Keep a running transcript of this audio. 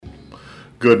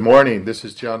Good morning. This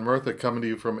is John Murtha coming to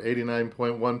you from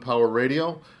 89.1 Power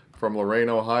Radio from Lorain,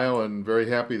 Ohio, and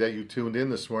very happy that you tuned in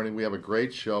this morning. We have a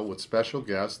great show with special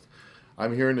guests.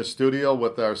 I'm here in the studio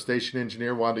with our station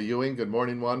engineer, Wanda Ewing. Good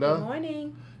morning, Wanda. Good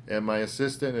morning. And my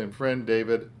assistant and friend,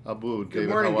 David Aboud. Good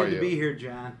morning. Good to be here,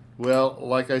 John. Well,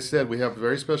 like I said, we have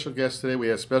very special guests today. We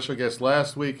had special guests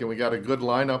last week, and we got a good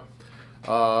lineup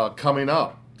coming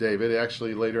up, David,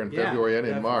 actually later in February and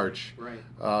in March. Right.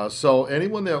 So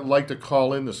anyone that would like to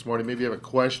call in this morning, maybe you have a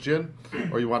question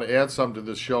or you want to add something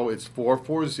to the show, it's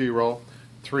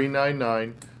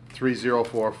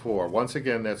 440-399-3044. Once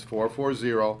again, that's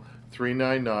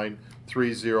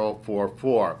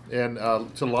 440-399-3044. And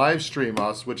to live stream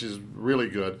us, which is really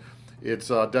good, it's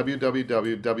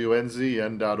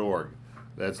www.wnzn.org.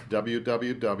 That's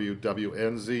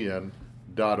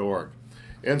www.wnzn.org.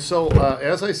 And so,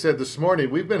 as I said this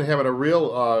morning, we've been having a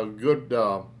real good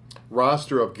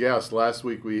roster of guests. Last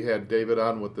week we had David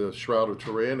on with the Shroud of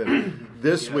Turin, and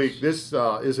this week this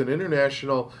is an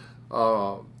international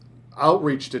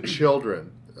outreach to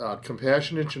children,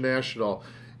 Compassion International.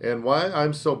 And why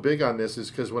I'm so big on this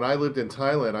is because when I lived in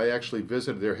Thailand, I actually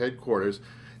visited their headquarters,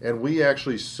 and we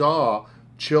actually saw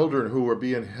children who were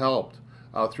being helped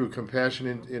through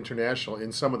Compassion International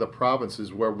in some of the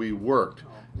provinces where we worked.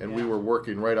 And we were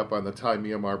working right up on the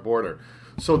Thai-Myanmar border.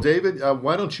 So, David,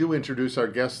 why don't you introduce our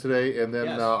guest today? And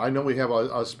then I know we have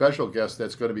a special guest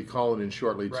that's going to be calling in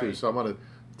shortly, too. Right. So I'm going to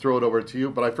throw it over to you.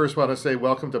 But I first want to say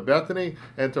welcome to Bethany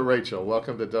and to Rachel.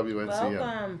 Welcome to WNCN.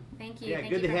 Welcome. Thank you. Yeah,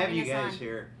 Thank good you to for have having you us guys on.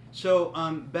 here. So,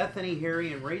 Bethany,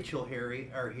 Harry, and Rachel Harry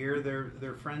are here.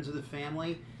 They're friends of the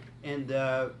family. And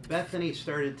Bethany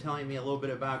started telling me a little bit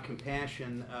about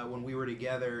Compassion when we were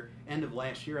together, end of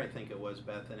last year, I think it was,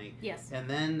 Bethany. Yes. And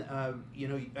then,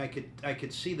 I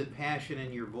could see the passion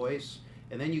in your voice.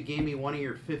 And then you gave me one of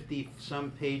your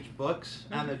 50-some page books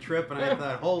on the trip, and I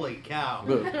thought, holy cow,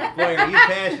 boy, are you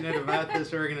passionate about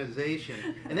this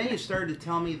organization. And then you started to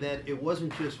tell me that it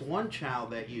wasn't just one child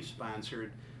that you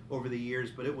sponsored over the years,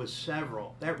 but it was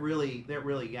several. That really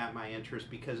got my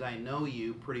interest because I know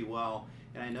you pretty well.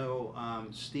 And I know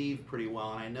Steve pretty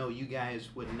well, and I know you guys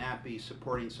would not be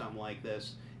supporting something like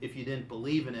this if you didn't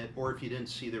believe in it or if you didn't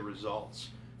see the results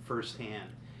firsthand.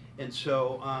 And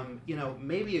so,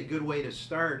 maybe a good way to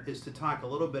start is to talk a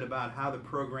little bit about how the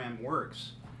program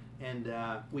works. And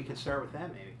we can start with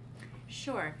that, maybe.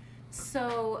 Sure.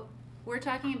 So we're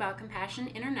talking about Compassion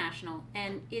International,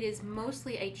 and it is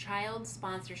mostly a child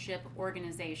sponsorship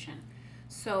organization.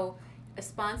 So a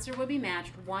sponsor would be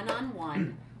matched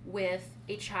one-on-one with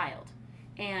a child,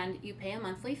 and you pay a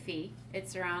monthly fee.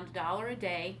 It's around $1 a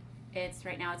day.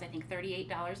 Right now it's I think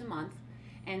 $38 a month.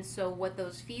 And so what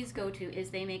those fees go to is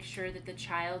they make sure that the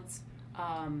child's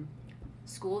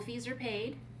school fees are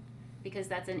paid, because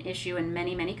that's an issue in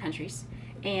many countries,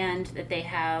 and that they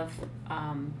have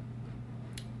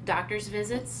doctor's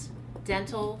visits,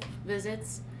 dental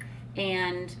visits,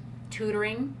 and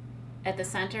tutoring at the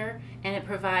center, and it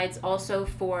provides also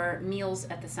for meals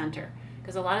at the center,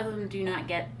 because a lot of them do not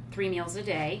get 3 meals a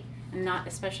day, and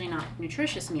especially not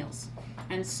nutritious meals.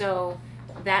 And so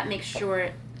that makes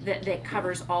sure that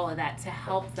covers all of that to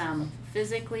help them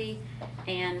physically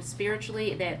and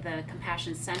spiritually. That the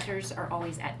Compassion Centers are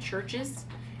always at churches.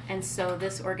 And so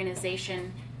this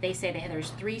organization, they say that there's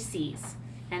 3 C's,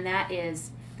 and that is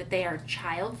that they are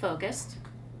child-focused,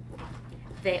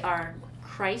 they are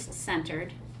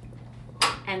Christ-centered,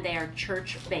 and they are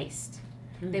church-based.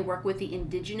 They work with the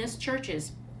indigenous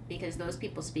churches because those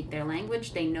people speak their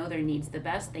language, they know their needs the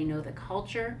best, they know the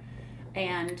culture,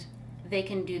 and they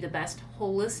can do the best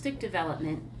holistic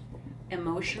development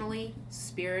emotionally,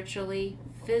 spiritually,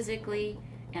 physically,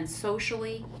 and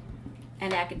socially,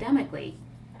 and academically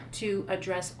to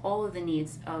address all of the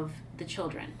needs of the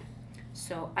children.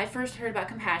 So I first heard about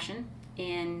Compassion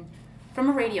from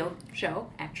a radio show,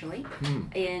 actually,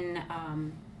 in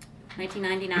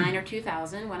 1999 or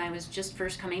 2000, when I was just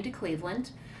first coming to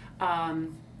Cleveland. I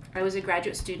was a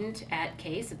graduate student at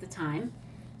Case at the time,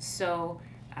 so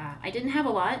I didn't have a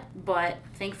lot, but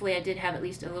thankfully I did have at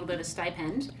least a little bit of a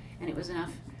stipend, and it was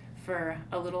enough for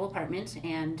a little apartment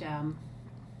and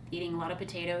eating a lot of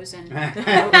potatoes and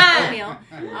oatmeal.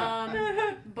 No,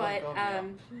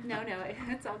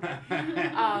 it's all good.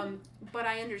 But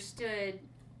I understood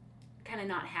kind of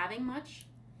not having much,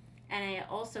 and I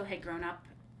also had grown up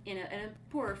in a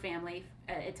poorer family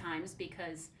at times,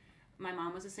 because my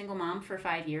mom was a single mom for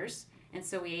 5 years, and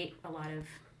so we ate a lot of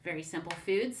very simple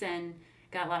foods and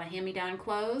got a lot of hand-me-down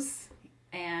clothes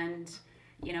and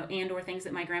or things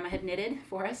that my grandma had knitted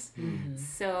for us. Mm-hmm.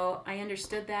 So I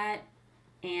understood that,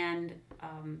 and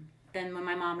then when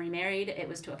my mom remarried, it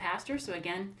was to a pastor. So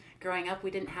again, growing up,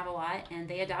 we didn't have a lot, and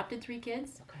they adopted 3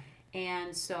 kids. Okay.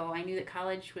 And so I knew that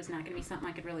college was not going to be something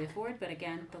I could really afford, but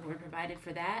again, the Lord provided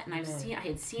for that. And I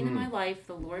had seen in my life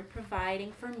the Lord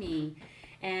providing for me,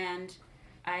 and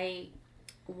I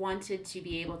wanted to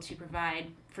be able to provide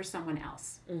for someone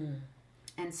else.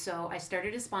 And so I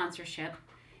started a sponsorship,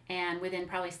 and within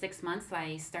probably 6 months,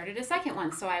 I started a second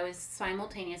one. So I was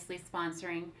simultaneously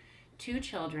sponsoring 2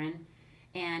 children,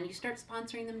 and you start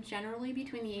sponsoring them generally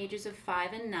between the ages of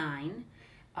 5 and 9.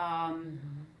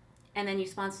 And then you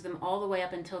sponsor them all the way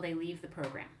up until they leave the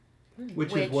program.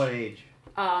 Which is what age?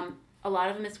 A lot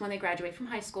of them is when they graduate from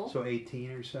high school. So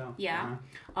 18 or so? Yeah.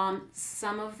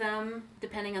 Some of them,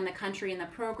 depending on the country and the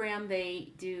program, they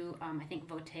do, I think,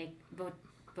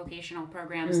 vocational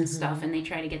programs and stuff, and they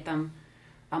try to get them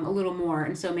a little more.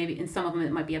 And so maybe in some of them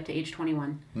it might be up to age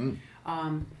 21.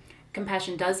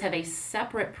 Compassion does have a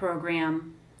separate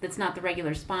program that's not the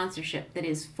regular sponsorship, that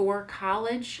is for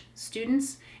college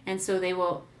students, and so they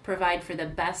will provide for the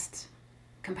best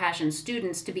Compassion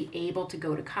students to be able to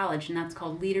go to college, and that's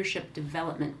called Leadership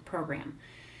Development Program.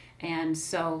 And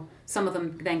so some of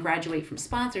them then graduate from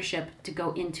sponsorship to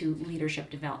go into leadership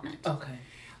development. Okay.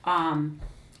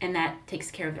 And that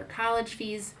takes care of their college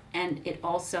fees, and it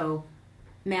also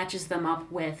matches them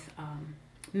up with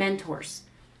mentors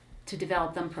to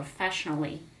develop them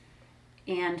professionally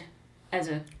and as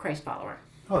a Christ follower.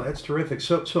 Oh, that's terrific.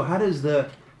 So how does the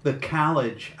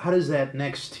college, how does that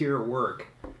next tier work?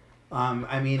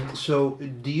 So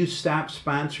do you stop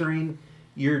sponsoring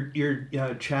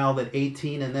your child at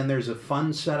 18 and then there's a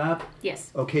fund set up?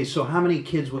 Yes. Okay, so how many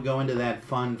kids would go into that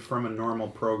fund from a normal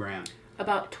program?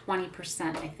 About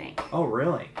 20%, I think. Oh,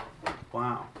 really?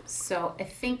 Wow. So I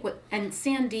think and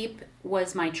Sandeep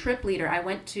was my trip leader. I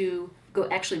went to go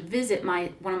actually visit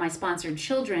one of my sponsored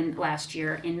children last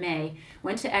year in May.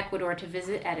 Went to Ecuador to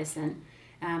visit Edison.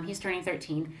 He's turning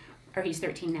 13, or he's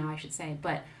 13 now, I should say.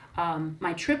 But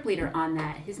my trip leader on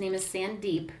that, his name is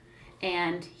Sandeep,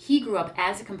 and he grew up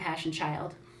as a Compassion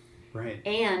child. Right.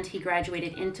 And he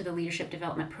graduated into the leadership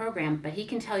development program, but he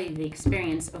can tell you the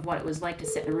experience of what it was like to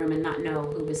sit in a room and not know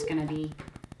who was going to be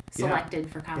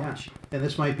selected for college. Yeah. And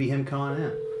this might be him calling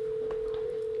in.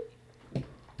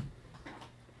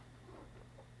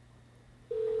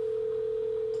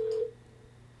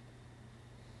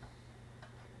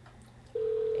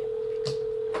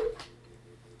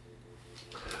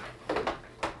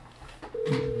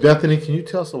 Bethany, can you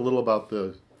tell us a little about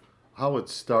how it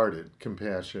started,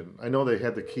 Compassion? I know they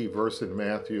had the key verse in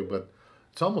Matthew, but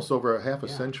it's almost over half a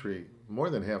century,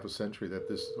 more than half a century, that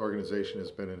this organization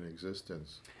has been in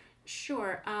existence.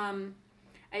 Sure. I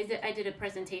did a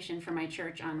presentation for my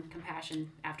church on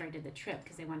Compassion after I did the trip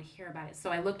because they wanted to hear about it.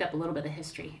 So I looked up a little bit of the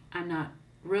history. I'm not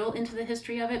real into the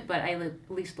history of it, but I at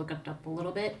least looked up a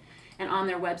little bit. And on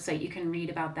their website, you can read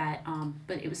about that.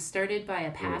 But it was started by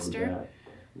a pastor.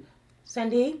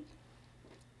 Sandy?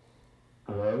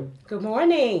 Hello? Good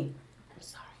morning. I'm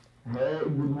sorry. Hey,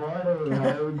 good morning. How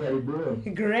everybody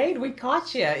doing? Great, we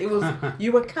caught you. It was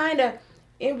you were kind of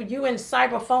in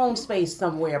cyber phone space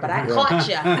somewhere, but I caught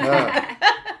you.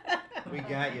 We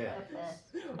got you.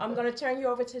 I'm going to turn you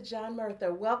over to John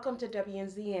Murtha. Welcome to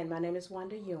WNZN. My name is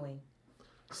Wanda Ewing.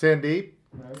 Sandeep,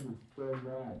 That is so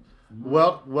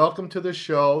nice. welcome to the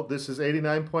show. This is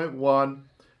 89.1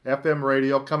 FM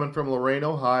radio coming from Lorain,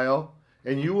 Ohio.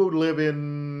 And you live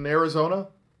in Arizona?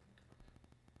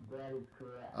 That is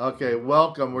correct. Okay,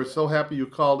 welcome. We're so happy you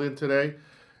called in today.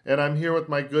 And I'm here with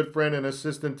my good friend and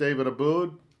assistant, David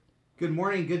Aboud. Good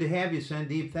morning. Good to have you,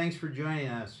 Sandeep. Thanks for joining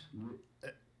us. Yeah,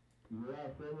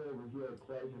 it was your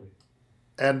pleasure.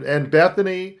 And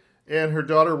Bethany and her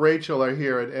daughter Rachel are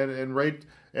here.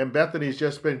 And Bethany's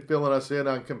just been filling us in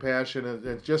on Compassion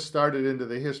and just started into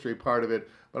the history part of it.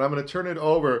 But I'm going to turn it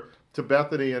over to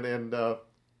Bethany and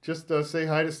just say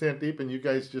hi to Sandeep, and you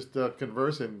guys just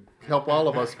converse and help all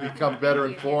of us become better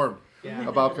informed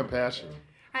about Compassion.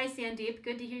 Hi, Sandeep.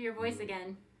 Good to hear your voice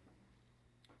again.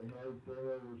 Hey,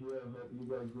 Sarah was here. I hope you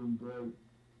guys doing great.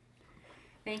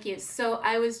 Thank you. So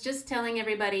I was just telling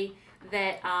everybody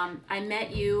that I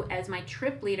met you as my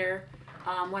trip leader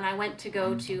when I went to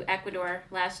go to Ecuador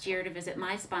last year to visit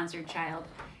my sponsored child.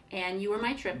 And you were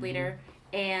my trip leader,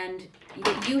 and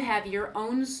you have your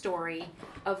own story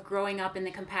of growing up in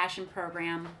the Compassion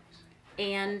program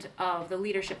and of the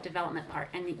leadership development part,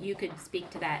 and that you could speak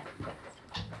to that.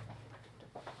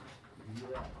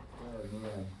 Yeah.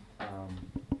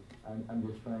 I'm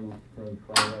just trying to think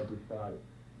from where to start.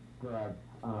 But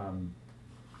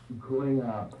growing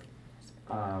up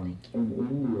in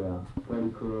India,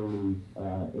 particularly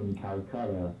in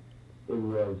Calcutta, it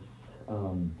was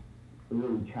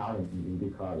really challenging me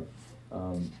because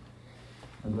I'm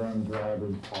going drive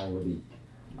in poverty.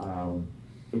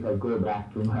 If I go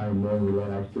back to my memory,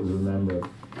 then I still remember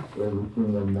every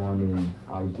single morning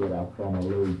I would get up from a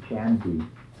little shanty,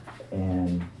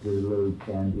 and the little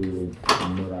shanty was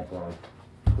made up of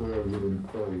 4 wooden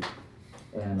posts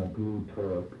and a blue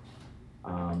Turk.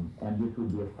 And this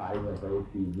would be a size of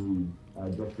OCV,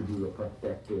 just to give a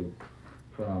perspective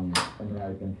from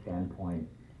American standpoint.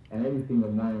 And every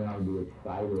single morning I would be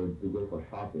excited to go for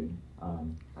shopping.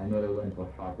 I never went for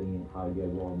shopping in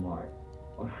Target, Walmart,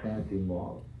 or fancy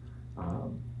malls.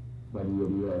 But in the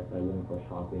US, I went for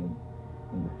shopping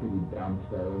in the city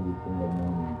downstairs every single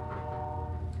morning.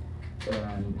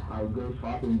 And I go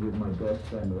shopping with my best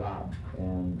friend Rob,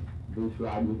 and this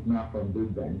Rob is not from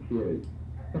Big Bang Theory.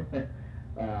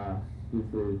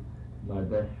 This is my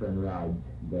best friend Rob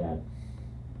that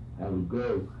I would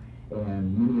go,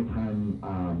 and many a time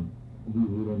we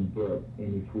wouldn't get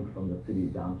any food from the city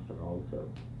downstairs also.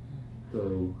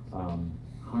 So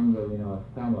hunger in our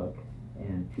stomach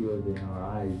and tears in our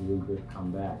eyes will just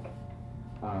come back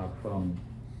from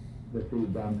the city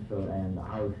dumpster, and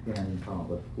I was standing in front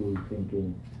of a school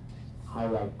thinking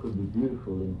how life could be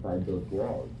beautiful inside those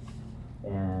walls.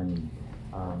 And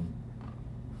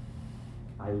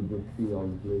I would just see all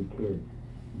these little kids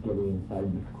getting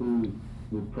inside the school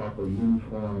with proper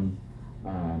uniform,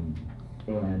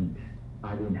 and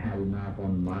I didn't have enough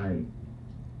on my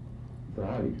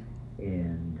body.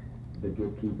 And the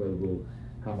gatekeeper will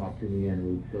come up to me and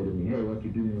would say to me, "Hey, what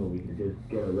you doing over here? Just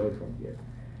get away from here."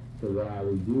 So what I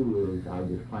would do is I would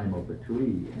just climb up a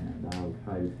tree and I would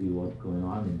try to see what's going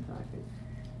on inside it.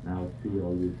 And I would see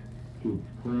all these kids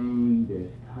playing, they're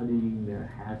studying, they're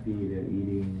happy, they're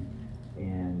eating,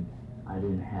 and I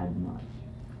didn't have much.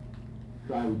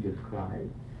 So I would just cry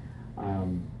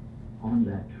on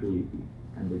that tree,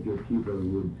 and the gatekeeper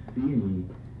would see me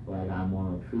while I'm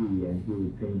on a tree, and he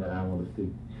would think that I was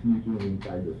sneaking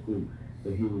inside the school.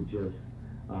 So he would just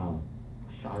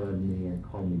shout at me and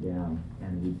call me down,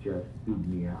 and would just beat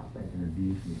me up and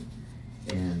abuse me,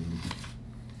 and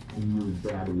use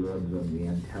bad words on me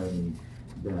and tell me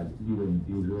that you don't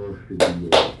deserve to be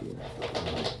here.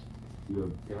 You're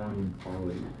born in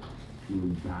poverty, you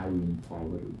will die in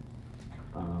poverty.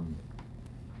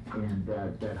 And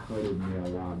that hurted me a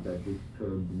lot, that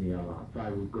disturbed me a lot. So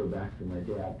I would go back to my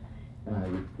dad and I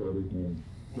would say to him,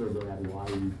 "Hey Dad, why are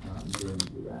you not going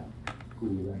to that school?"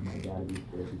 And my dad would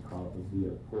say, "Because we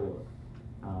are poor.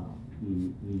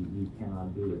 We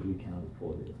cannot do it, we cannot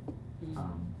afford it."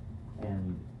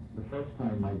 And the first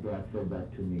time my dad said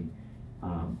that to me,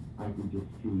 I could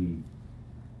just see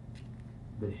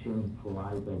the shameful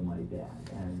eyes of my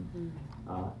dad, and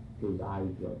his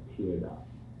eyes were teared up.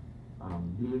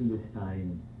 During this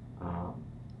time,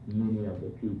 many of the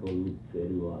people would say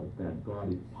to us that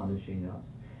God is punishing us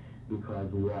because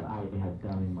of what I have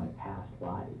done in my past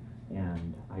life,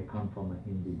 and I come from a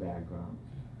Hindu background,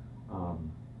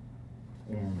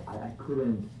 and I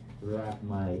couldn't wrap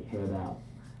my head up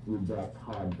with that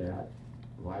thought that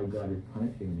why God is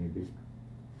punishing me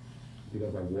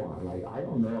because of what? Like, I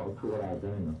don't know what I've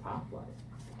done in the past life,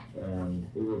 and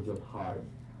it was just hard.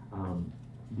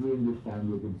 During this time,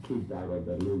 we've been kicked out of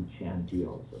the little shanty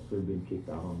also, so we've been kicked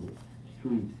out on the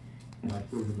street, and I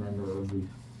still remember every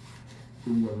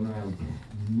single night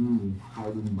me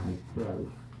hiding myself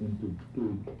into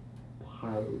big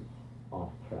piles of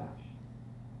trash.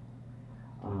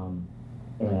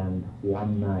 And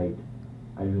one night,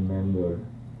 I remember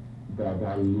that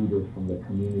our leaders from the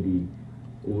community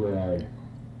were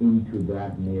into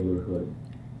that neighborhood,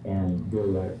 and they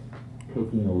were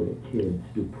taking away kids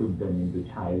to put them into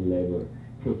child labor,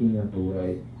 taking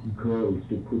away girls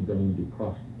to put them into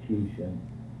prostitution,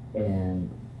 and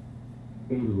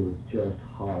it was just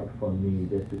hard for me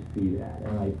just to see that.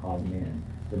 And I thought, man,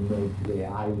 the next day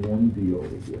I won't be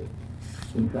over here.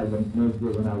 In fact, the next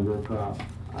day when I woke up,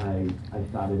 I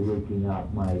started waking up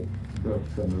my best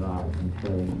friend Rob and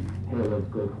saying, "Hey, let's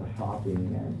go for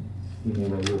shopping," and he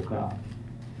never woke up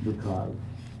because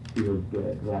he was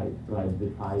dead right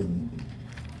beside me,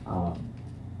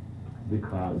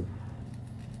 because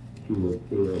he was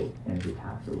ill and he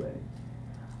passed away.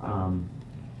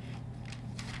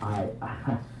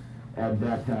 At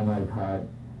that time I thought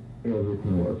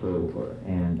everything was over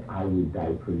and I would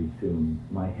die pretty soon.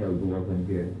 My health wasn't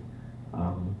good,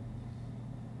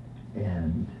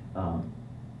 and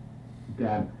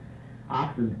that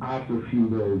after a few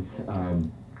days, I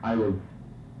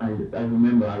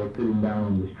remember I was sitting down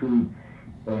on the street,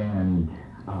 and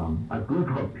a group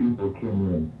of people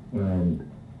came in, and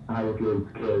I was really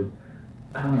scared.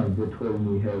 They told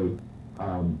me, "Hey,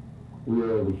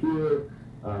 we're over here,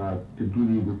 to give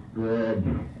you this bread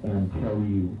and tell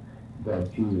you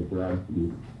that Jesus loves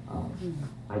you.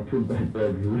 I took that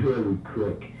bread really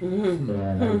quick, and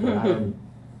I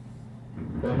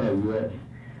said, yes.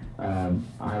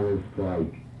 I was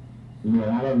like, man,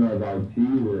 I don't know about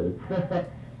Jesus,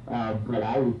 but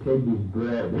I would take this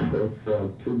bread. So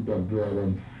I took that bread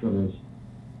and finished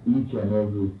each and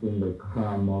every single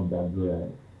crumb of that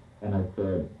bread. And I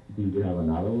said, do you have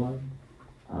another one?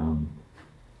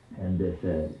 And they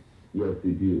said, yes,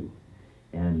 we do.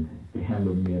 And they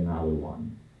handed me another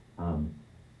one.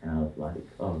 And I was like,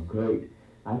 oh, great.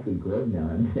 I feel good now.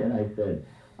 And then I said,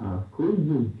 who is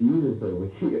this Jesus over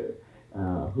here?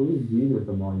 Who is Jesus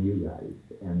among you guys?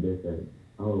 And they said,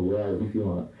 oh, well, if you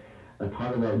want to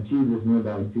talk about Jesus, know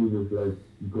about Jesus, let's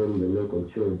go to the local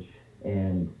church.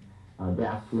 And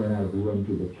that's when I went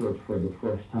to the church for the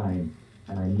first time,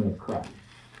 and I met Christ.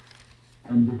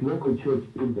 And this local church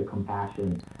is the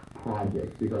Compassion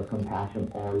Project, because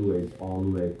Compassion always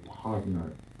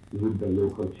partners with the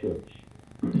local church.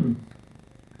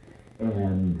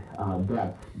 And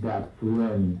that's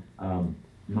when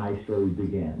my story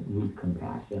began, with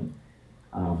Compassion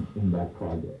in that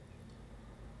project.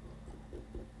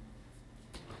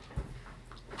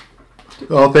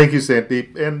 Oh, thank you,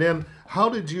 Sandeep. And then, how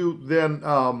did you then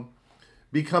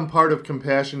become part of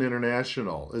Compassion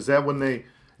International? Is that when they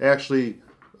actually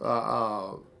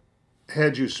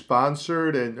had you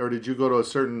sponsored, or did you go to a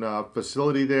certain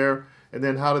facility there? And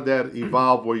then how did that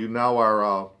evolve where you now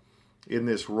are in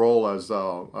this role as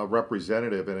a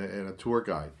representative and a tour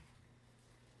guide?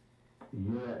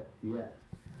 Yes.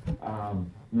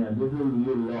 Man, this is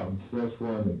really long, just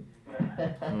for me.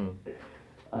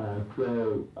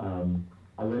 So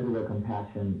I went to the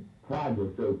Compassion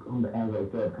Project. So as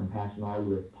I said, Compassion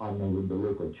always partnered with the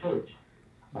local church.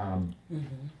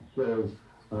 So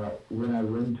when I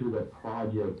went to the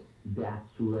project,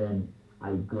 that's when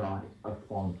I got a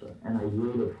sponsor. And I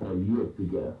waited for a year to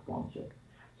get a sponsor.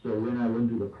 So when I went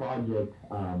to the project,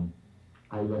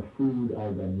 I got food, I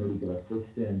got medical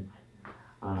assistance,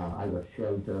 I got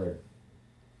shelter,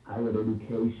 I got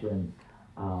education,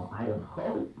 I got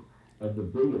hope as the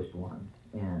biggest one.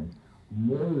 And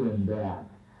more than that,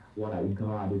 what I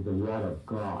got is the Word of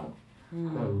God,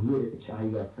 for which I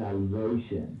got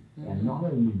salvation. And not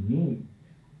only me,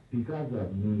 because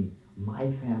of me,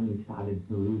 my family started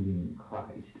believing in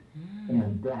Christ.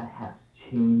 And that has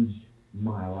changed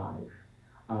my life.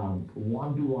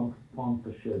 One-to-one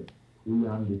sponsorship, we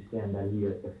understand that we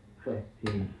are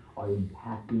affecting or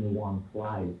impacting one's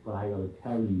life. But I got to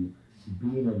tell you,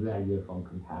 being a graduate from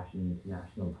Compassion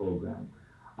International Program,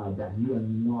 that we are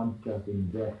not just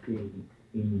investing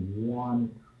in one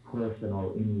person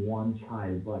or in one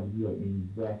child, but we are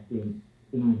investing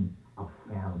in a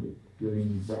family. We're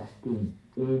investing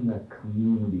in a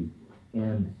community.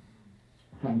 And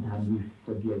sometimes we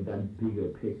forget that bigger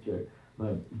picture.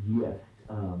 But yes,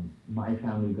 my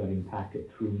family got impacted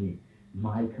through me.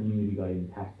 My community got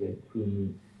impacted through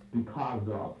me because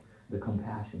of the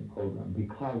Compassion Program,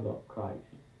 because of Christ.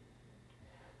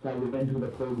 So I went to the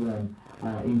program.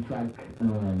 In fact,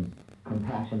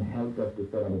 Compassion helped us to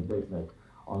set up a business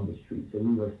on the street. So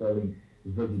we were selling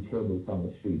vegetables on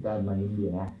the street. That's my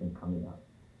Indian accent coming up.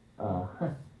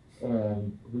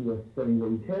 And we were selling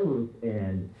vegetables,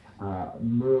 and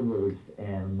neighbors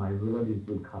and my relatives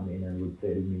would come in and would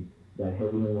say to me that, hey,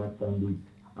 you know what, Sandeep,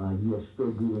 you are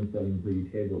so good in selling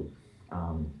vegetables.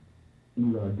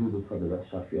 You're going to do this for the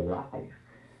rest of your life.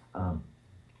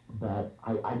 But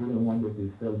I didn't want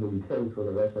to sell vegetables for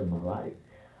the rest of my life.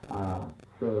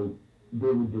 So they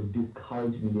would just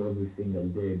discourage me every single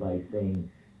day by saying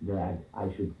that I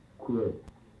should quit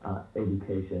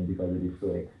education because it is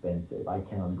so expensive. I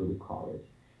cannot go to college.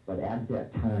 But at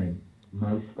that time,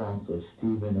 my sponsors,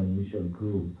 Stephen and Michelle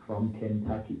Groom from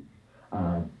Kentucky,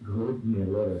 wrote me a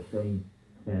letter saying,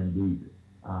 Sandeep,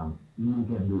 you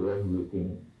can do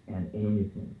everything and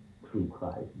anything through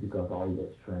Christ because all the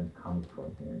strength comes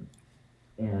from Him.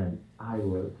 And I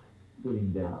was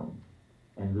sitting down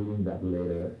and reading that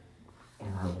letter,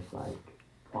 and I was like,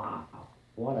 wow,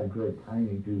 what a great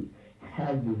timing to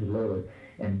have this letter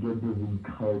and get these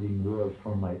encouraging words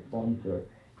from my sponsor,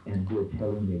 and they're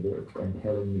telling me this and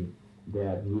telling me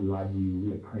that we love you,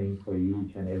 we're praying for you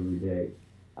each and every day.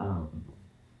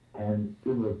 And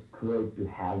it was great to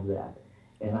have that.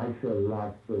 And I felt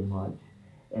loved so much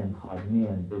and thought,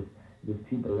 man, these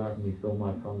people love me so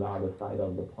much from the other side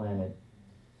of the planet.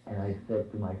 And I said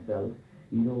to myself,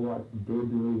 you know what, they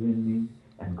believe in me,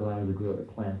 and God has a greater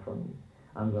plan for me.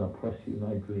 I'm going to pursue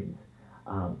my dreams.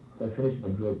 So I finished my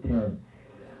grade 10.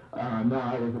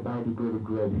 Now I was about to go to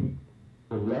grade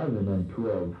 11 and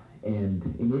 12, And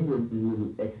in England, it's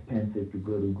really expensive to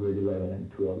go to grade 11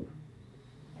 and 12.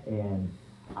 And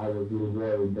I was really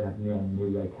worried that, man,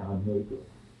 maybe I can't make it.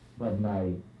 But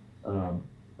my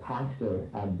pastor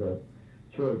at the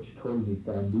church told me,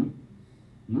 Sandy,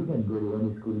 you can go to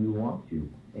any school you want to.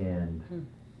 And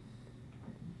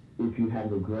if you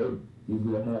have a grade, you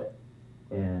go ahead.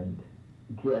 And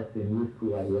guess in which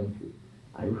school I went to.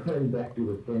 I went back to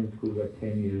the same school that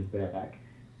 10 years back.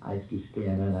 I used to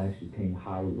stand and I used to think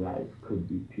how life could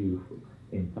be beautiful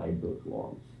inside those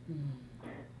walls.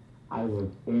 I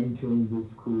was entering the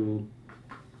school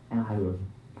and I was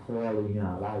pouring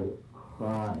out. I was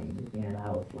crying and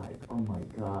I was like, oh my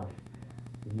gosh,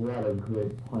 what a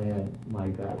good plan my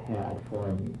God had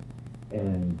for me.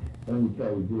 And let me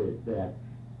tell you this, that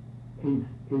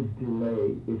his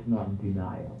delay is not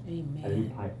denial.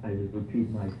 Amen. I repeat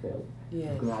myself.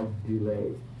 Yes. God's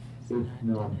delay is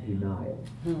not denial.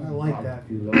 I like God's that.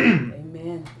 delay,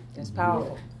 Amen. That's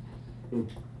powerful.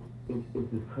 it's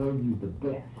to serve you the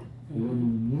best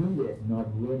when you need it, not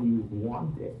when you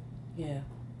want it. Yeah.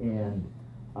 And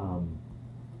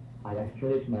I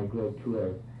finished my grade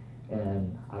 12,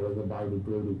 and I was about to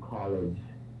go to college,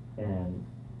 and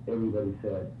everybody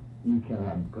said, you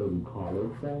cannot go to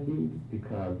college, Sandy,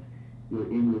 because your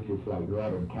English is like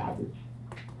rotten cabbage.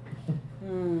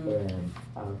 And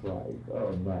I was like,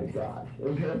 oh my gosh.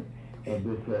 And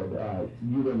they said,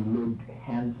 you don't look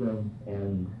handsome,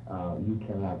 and you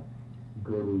cannot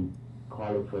go to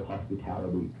college for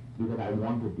hospitality, because I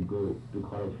wanted to go to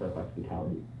college for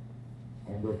hospitality.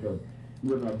 And they said,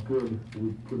 you're not good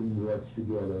with putting words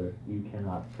together, you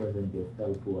cannot present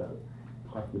yourself well.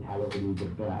 Hospitality is a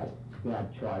bad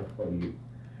choice for you.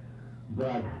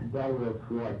 But that was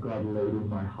what God laid in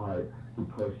my heart to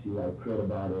pursue. I prayed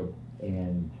about it,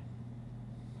 and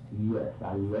yes,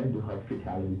 I went to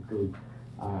hospitality school.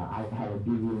 I had a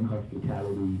degree in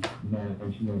hospitality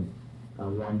management,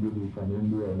 one degree from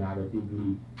India, another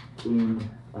degree in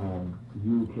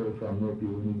UK from Murphy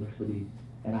University,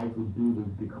 and I could do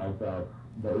this because of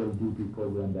the LDP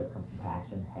program that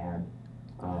Compassion had.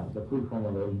 The full form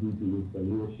of LDP is the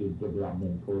Leadership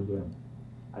Development Program.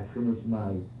 I finished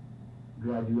my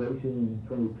graduation in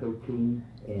 2013,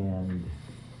 and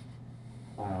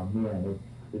man,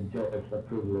 it's just a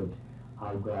privilege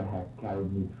how God has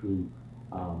carried me through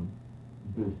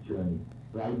this journey.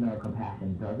 Right now,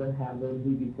 Compassion doesn't have the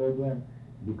LDP program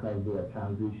because they are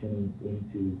transitioning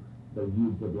into the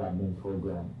Youth Development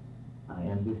Program.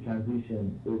 And this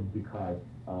transition is because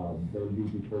the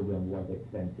LDP program was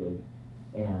expensive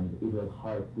and it was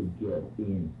hard to get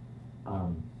in.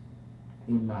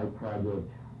 In my project,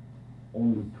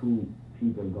 only 2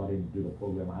 people got into the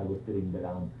program. I was sitting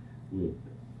down with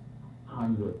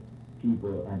 100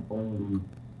 people and only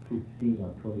 15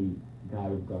 or 20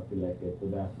 guys got selected. So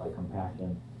that's why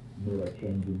Compassion made a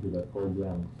change into the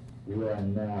program, where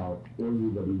now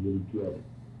everybody will get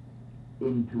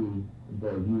into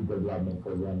the youth development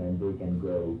program and they can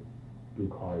go to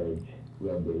college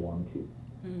when they want to.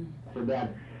 So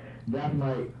that's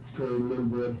my story a little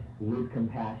bit with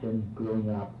Compassion growing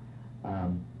up.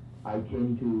 I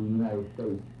came to the United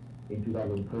States in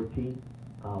 2013,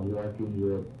 working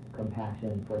with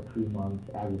Compassion for 3 months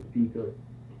as a speaker,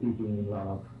 speaking in a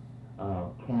lot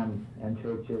of camps and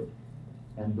churches.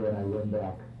 And then I went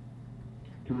back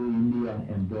to India,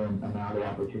 and then another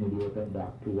opportunity opened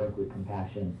up to work with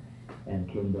Compassion,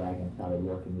 and came back and started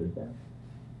working with them.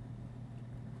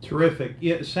 Terrific.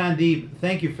 Yeah, Sandeep,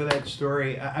 thank you for that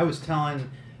story. I was telling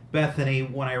Bethany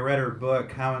when I read her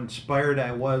book how inspired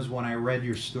I was when I read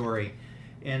your story.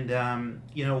 And,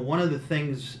 you know, one of the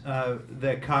things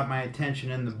that caught my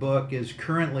attention in the book is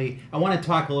currently, I want to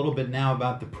talk a little bit now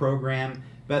about the program,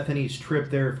 Bethany's trip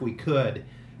there if we could.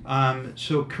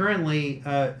 So currently,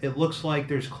 it looks like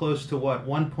there's close to,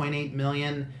 1.8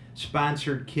 million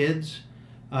sponsored kids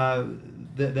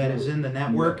that is in the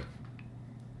network?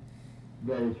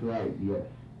 That is right, yes.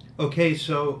 Okay,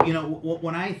 so, you know,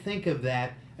 when I think of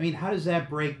that, I mean, how does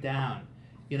that break down?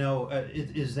 You know,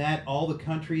 is that all the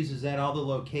countries? Is that all the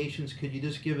locations? Could you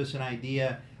just give us an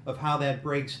idea of how that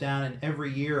breaks down, and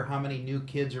every year how many new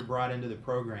kids are brought into the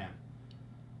program?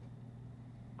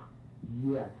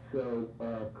 Yes, so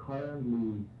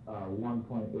currently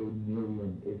 1.8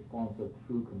 million is sponsored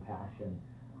through Compassion.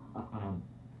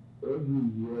 Every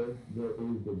year there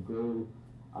is a goal,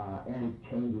 and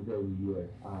it changes every year,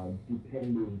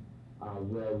 depending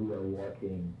where we are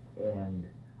working. And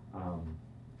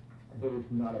there is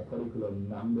not a particular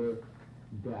number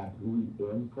that we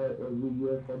aim for every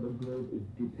year for the growth. It's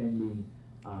depending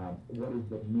what is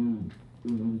the need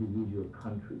in individual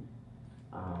countries.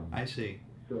 I see.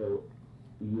 So,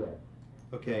 yes.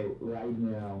 Okay. So right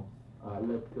now,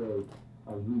 let's say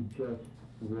we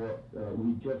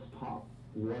just stopped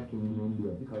working in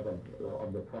India because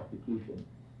of the prosecution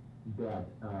that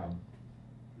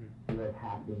was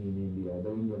happening in India. The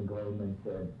Indian government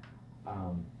said,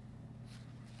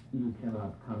 you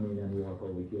cannot come in and work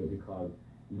over here because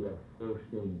you are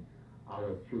forcing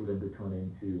our children to turn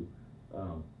into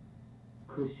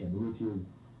Christian, which is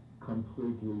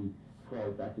completely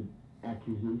false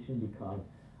accusation because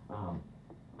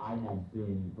I have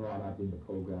been brought up in the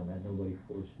program and nobody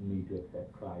forced me to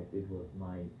accept Christ. It was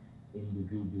my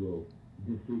individual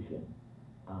decision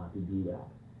to do that.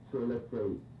 So let's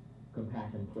say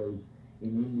Compassion closed in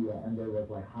India and there was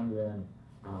like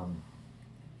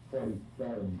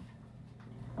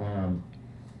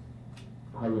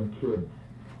 147,000 kids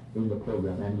in the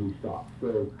program and we stopped.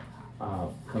 So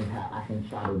Compassion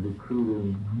started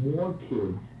recruiting more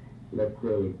kids, let's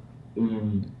say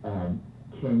in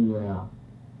Kenya,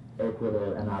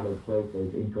 Ecuador, and other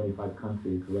places in 25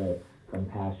 countries where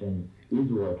Compassion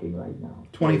is working right now.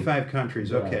 25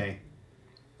 countries, okay.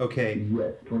 Okay.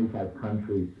 Yes, 25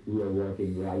 countries we are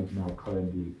working right now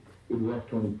currently. It was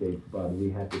 26, but we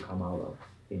had to come out of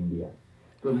India.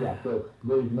 So yeah, so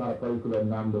there is not a particular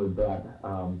number that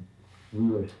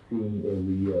we are seeing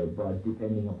every year, but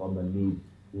depending upon the need,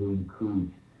 we increase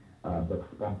the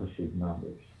sponsorship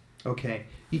numbers. Okay.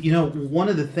 You know, one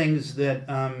of the things that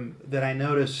that I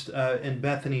noticed in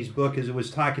Bethany's book is it was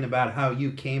talking about how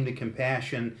you came to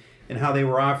Compassion and how they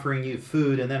were offering you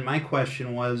food. And then my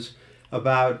question was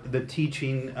about the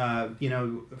teaching, you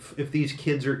know, if these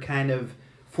kids are kind of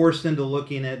forced into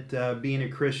looking at being a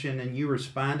Christian, and you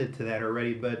responded to that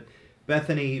already. But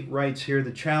Bethany writes here,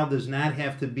 the child does not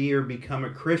have to be or become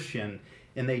a Christian,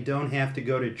 and they don't have to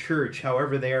go to church.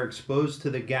 However, they are exposed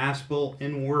to the gospel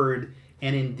in word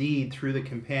and in deed through the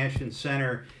Compassion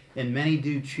Center, and many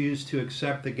do choose to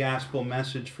accept the gospel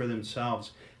message for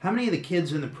themselves. How many of the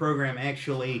kids in the program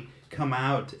actually come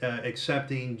out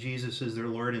accepting Jesus as their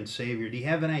Lord and Savior? Do you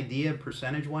have an idea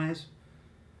percentage-wise?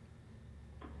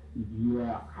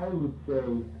 Yeah, I would say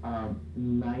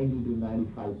 90 to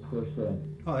 95%.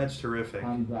 Oh, that's terrific.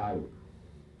 Comes out.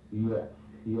 Yes,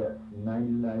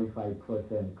 90 to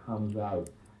 95% comes out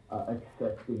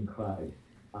accepting Christ.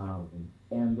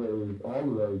 And there is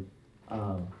always,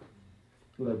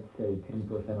 let's say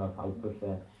 10% or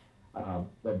 5%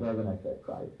 that doesn't accept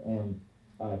Christ. And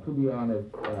to be honest,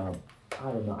 I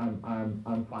don't know.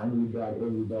 I'm fine with that.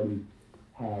 Everybody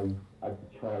has a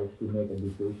choice to make a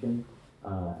decision,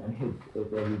 and it's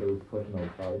everybody's personal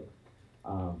choice.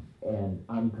 And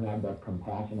I'm glad that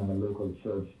Compassion and the local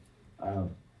church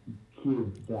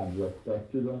gives that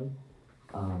respect to them.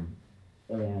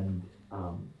 And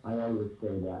I always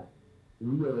say that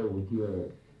we are over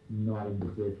here not in the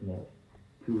business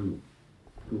to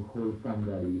hold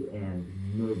somebody and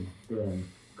make them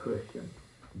Christian,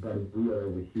 but we are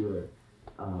over here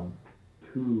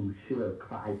to share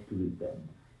Christ with them.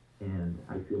 And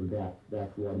I feel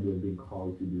that's what we have been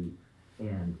called to do.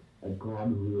 And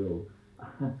God will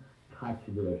touch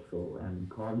their soul, and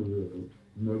God will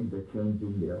make the change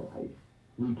in their life.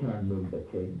 We can't make the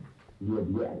change, yet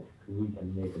yes, we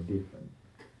can make a difference.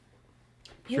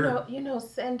 Sure. You know,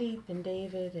 Sandeep and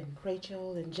David and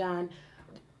Rachel and John,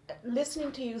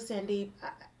 listening to you, Sandeep,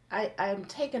 I'm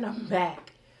taken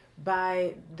aback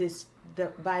by the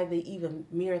even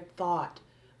mere thought.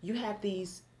 You have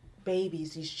these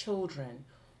babies, these children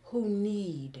who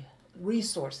need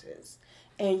resources,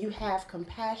 and you have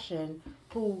Compassion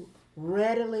who's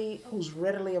readily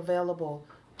available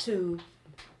to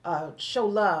show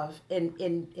love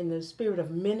in the spirit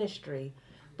of ministry.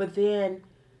 But then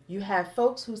you have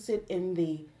folks who sit in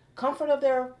the comfort of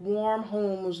their warm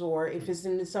homes, or if it's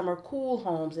in the summer, cool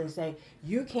homes, and say,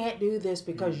 you can't do this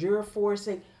because you're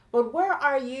forcing. But where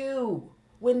are you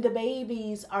when the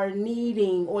babies are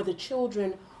needing, or the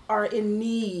children are in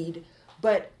need,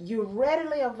 but you're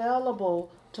readily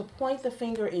available to point the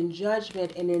finger in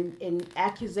judgment and in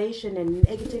accusation and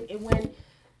negative? And when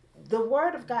the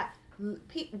Word of God,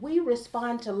 we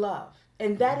respond to love.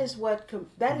 And that is what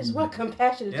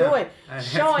Compassion is doing,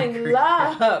 showing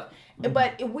love.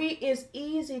 But it's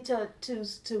easy to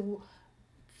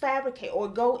fabricate or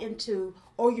go into,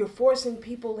 or you're forcing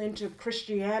people into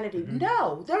Christianity. Mm-hmm.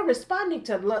 No, they're responding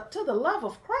to the love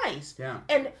of Christ. Yeah.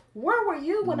 And where were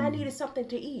you when I needed something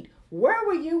to eat? Where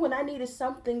were you when I needed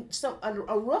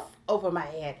a roof over my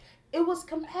head? It was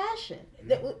Compassion.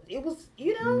 It was,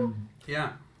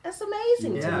 Yeah. That's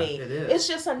amazing to me. It is. It's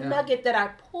just a nugget that I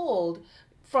pulled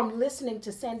from listening to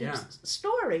Sandeep's Yeah.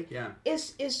 story. Yeah.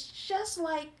 It's just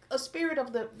like a spirit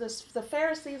of the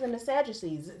Pharisees and the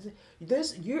Sadducees.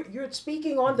 This you're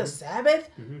speaking on the Sabbath.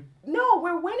 No,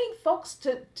 we're winning folks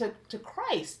to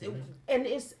Christ, and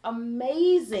it's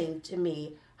amazing to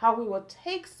me how we will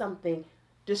take something,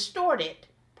 distort it,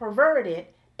 pervert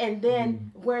it, and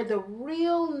then where the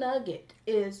real nugget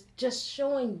is just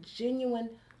showing genuine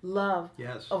love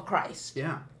Yes. of Christ.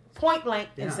 Yeah. Point blank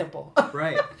and Yeah. simple.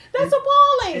 Right. That's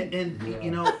appalling. And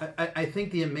you know, I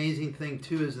think the amazing thing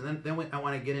too is, and then I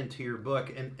want to get into your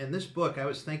book. And this book, I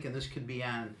was thinking this could be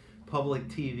on public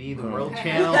TV, the World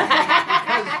Channel,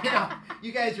 because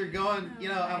you guys are going.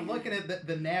 I'm looking at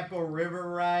the Napo River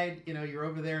ride. You're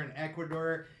over there in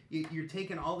Ecuador. You're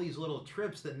taking all these little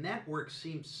trips. The network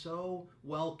seems so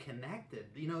well connected.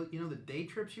 The day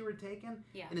trips you were taking,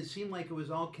 Yeah. and it seemed like it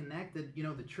was all connected.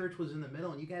 The church was in the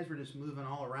middle, and you guys were just moving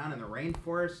all around in the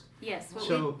rainforest. Yes. What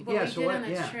So, we yeah, did so what- on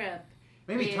this yeah. trip.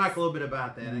 Maybe is- talk a little bit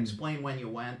about that and explain when you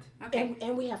went. Okay.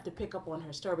 And we have to pick up on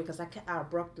her story because I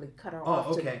abruptly cut her Oh, off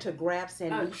okay. to grab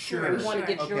Sandy. Oh, sure, We want to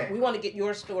get sure. Okay. we want to get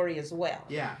your story as well.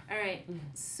 Yeah. All right.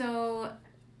 So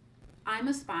I'm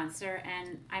a sponsor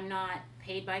and I'm not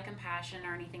paid by Compassion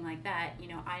or anything like that.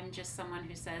 I'm just someone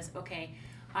who says, okay,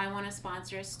 I want to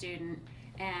sponsor a student,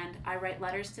 and I write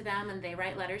letters to them and they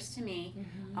write letters to me.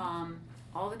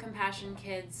 All the Compassion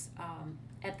kids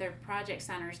at their project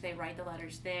centers, they write the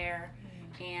letters there,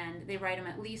 and they write them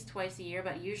at least twice a year,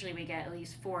 but usually we get at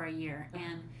least 4 a year.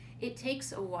 And it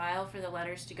takes a while for the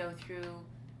letters to go through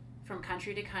from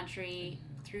country to country,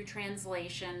 through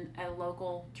translation, a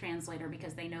local translator,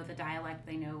 because they know the dialect,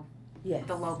 they know Yes.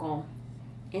 the local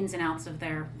ins and outs of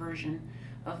their version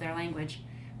of their language.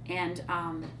 And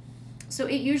so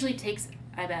it usually takes,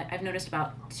 I've noticed,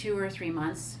 about 2 or 3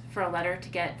 months for a letter to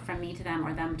get from me to them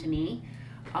or them to me.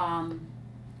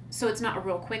 So it's not a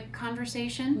real quick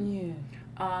conversation. Yeah.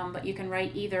 But you can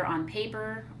write either on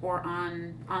paper or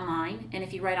online. And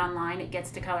if you write online, it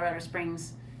gets to Colorado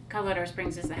Springs. Colorado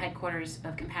Springs is the headquarters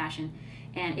of Compassion,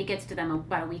 and it gets to them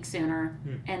about a week sooner.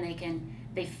 And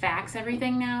they fax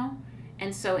everything now.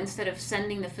 And so instead of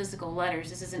sending the physical letters,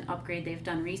 this is an upgrade they've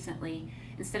done recently.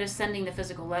 Instead of sending the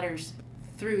physical letters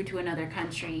through to another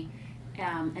country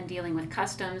and dealing with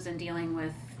customs and dealing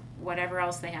with whatever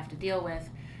else they have to deal with,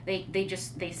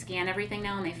 they scan everything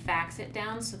now and they fax it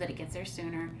down so that it gets there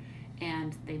sooner,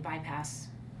 and they bypass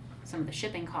some of the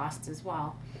shipping costs as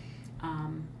well.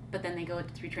 But then they go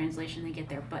through translation, they get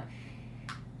there. But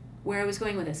where I was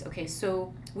going with this, okay,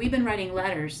 so we've been writing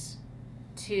letters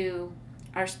to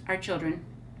our children,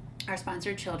 our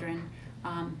sponsored children.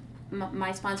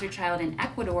 My sponsored child in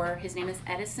Ecuador, his name is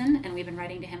Edison, and we've been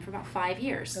writing to him for about 5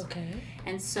 years. Okay.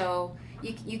 And so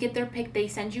you get their they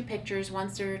send you pictures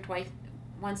once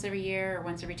every year or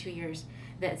once every 2 years.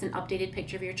 That's an updated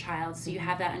picture of your child. So you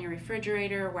have that on your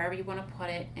refrigerator or wherever you want to put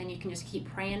it, and you can just keep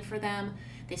praying for them.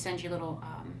 They send you little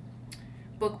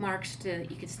bookmarks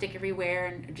you can stick everywhere,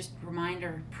 and just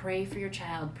reminder, pray for your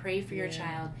child, pray for your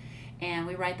child. And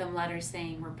we write them letters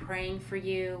saying, we're praying for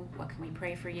you, what can we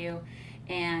pray for you?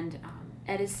 And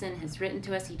Edison has written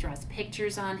to us. He draws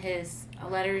pictures on his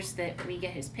letters that we get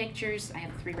his pictures. I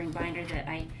have a 3-ring binder that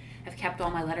I have kept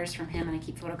all my letters from him, and I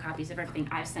keep photocopies of everything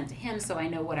I've sent to him, so I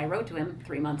know what I wrote to him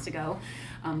 3 months ago.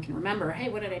 Can remember, hey,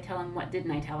 what did I tell him? What didn't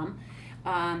I tell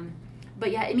him? But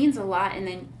yeah, it means a lot. And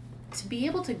then to be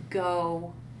able to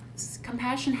go,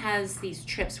 Compassion has these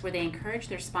trips where they encourage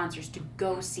their sponsors to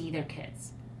go see their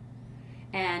kids.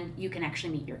 And you can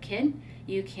actually meet your kid.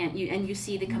 You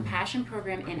see the Compassion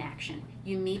program in action.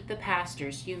 You meet the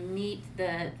pastors. You meet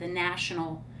the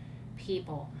national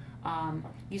people.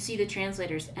 You see the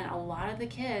translators, and a lot of the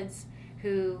kids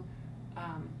who,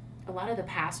 a lot of the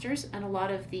pastors and a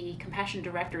lot of the Compassion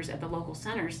directors at the local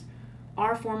centers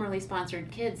are formerly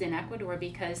sponsored kids in Ecuador,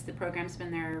 because the program's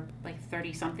been there like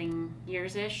 30-something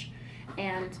years-ish,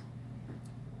 and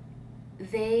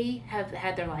they have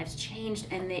had their lives changed,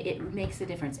 and it makes a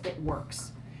difference. It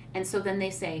works. And so then they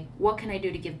say, what can I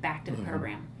do to give back to the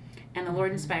program? And the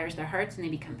Lord inspires their hearts, and they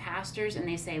become pastors, and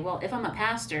they say, well, if I'm a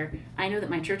pastor, I know that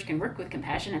my church can work with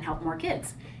Compassion and help more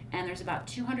kids. And there's about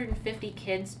 250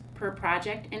 kids per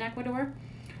project in Ecuador.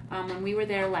 When we were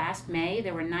there last May,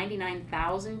 there were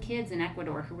 99,000 kids in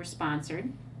Ecuador who were sponsored.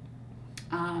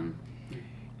 And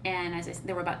as I said,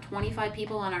 there were about 25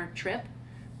 people on our trip.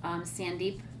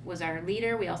 Sandeep was our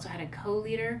leader. We also had a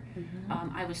co-leader.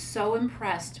 I was so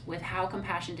impressed with how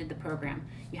Compassion did the program.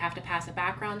 You have to pass a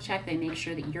background check. They make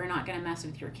sure that you're not going to mess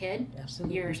with your kid,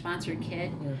 your sponsored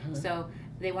kid. So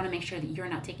they want to make sure that you're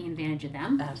not taking advantage of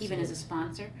them, even as a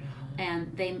sponsor.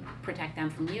 and they protect them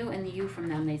from you and you from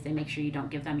them. They say make sure you don't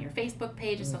give them your Facebook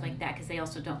page and stuff like that, because they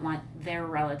also don't want their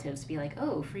relatives to be like,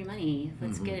 oh, free money,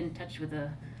 let's get in touch with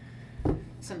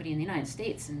somebody in the United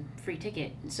States and free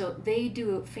ticket. So they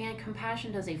do,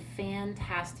 Compassion does a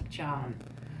fantastic job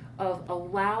of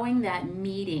allowing that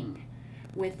meeting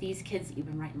with these kids that you've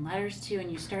been writing letters to,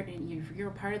 and you're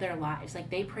a part of their lives. Like,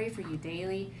 they pray for you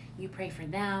daily, you pray for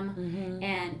them,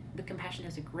 and the Compassion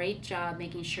does a great job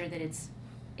making sure that it's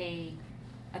a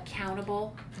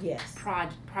accountable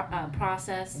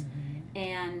process,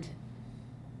 and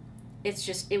it's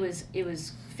just, it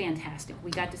was fantastic.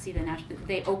 We got to see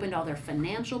they opened all their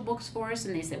financial books for us,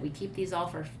 and they said we keep these all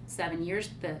for 7 years.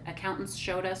 The accountants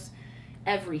showed us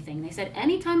everything. They said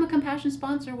anytime a Compassion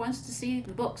sponsor wants to see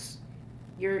the books,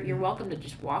 you're welcome to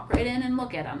just walk right in and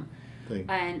look at them.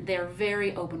 And they're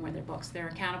very open with their books. They're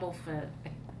accountable for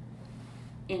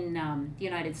in the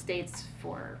United States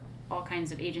for all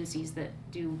kinds of agencies that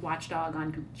do watchdog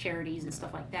on charities and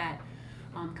stuff like that.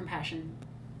 Compassion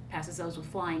passes those with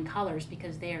flying colors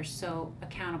because they are so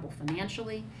accountable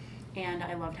financially, and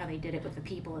I loved how they did it with the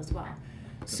people as well.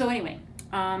 So anyway,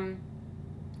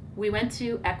 we went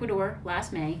to Ecuador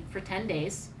last May for 10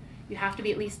 days. You have to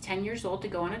be at least 10 years old to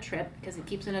go on a trip because it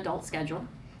keeps an adult schedule,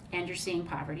 and you're seeing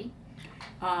poverty.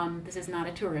 This is not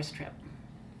a tourist trip.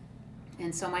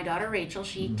 And so my daughter Rachel,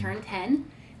 she turned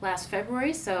 10 last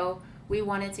February, so we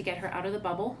wanted to get her out of the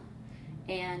bubble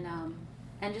and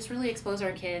just really expose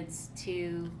our kids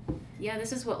to,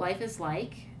 this is what life is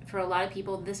like. For a lot of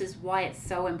people, this is why it's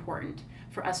so important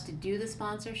for us to do the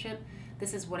sponsorship.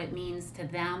 This is what it means to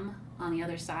them on the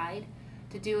other side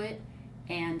to do it.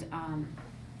 And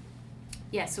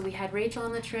so we had Rachel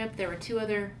on the trip. There were 2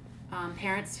 other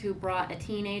parents who brought a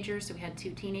teenager, so we had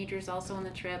 2 teenagers also on the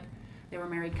trip. There were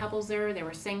married couples there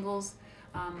were singles.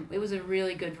 It was a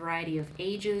really good variety of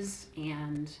ages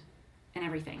and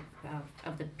everything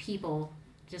of the people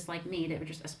just like me that were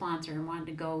just a sponsor and wanted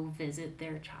to go visit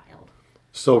their child.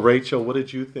 So Rachel, what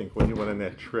did you think when you went on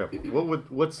that trip?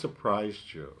 What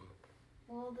surprised you?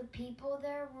 Well, the people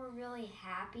there were really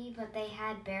happy, but they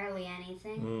had barely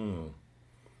anything.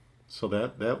 So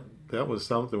that was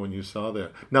something when you saw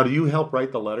that. Now, do you help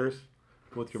write the letters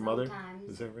with your mother? Sometimes.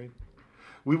 Is that right?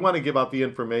 We want to give out the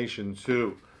information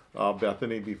too,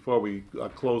 Bethany, before we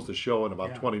close the show in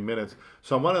about 20 minutes.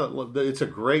 So it's a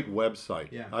great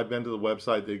website. Yeah. I've been to the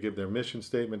website. They give their mission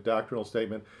statement, doctrinal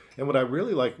statement. And what I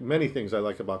really like, many things I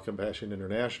like about Compassion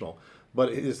International, but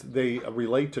is they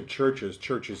relate to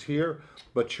churches here,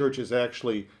 but churches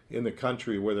actually in the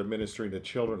country where they're ministering to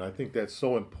children. I think that's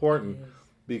so important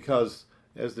because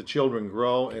as the children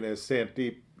grow and as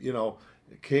Sandeep,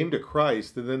 came to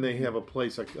Christ, and then they have a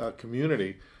place, a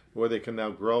community where they can now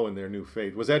grow in their new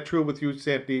faith. Was that true with you,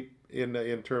 Sandeep,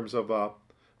 in terms of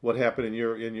what happened in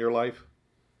your life?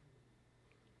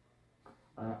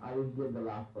 I didn't get the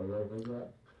last part. What was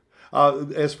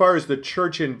that? As far as the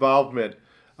church involvement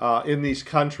in these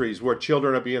countries where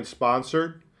children are being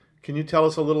sponsored, can you tell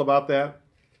us a little about that?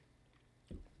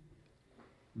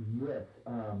 Yes.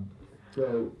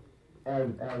 So as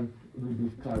we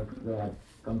discussed, that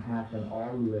Compassion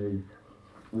always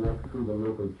works through the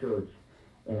local church,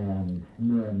 and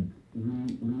then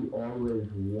we always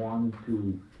want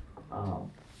to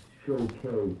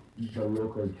showcase the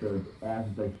local church as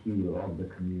the hero of the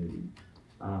community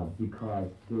because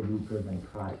they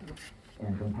represent Christ,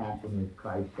 and Compassion is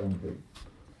Christ-centered.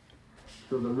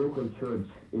 So the local church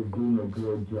is doing a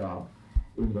great job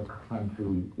in the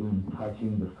country in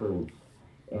touching the souls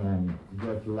and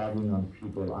just loving on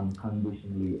people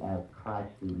unconditionally as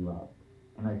Christ is loved.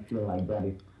 And I feel like that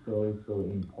is so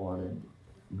important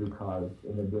because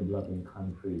in a developing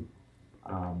country,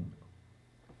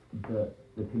 the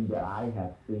thing that I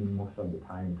have seen most of the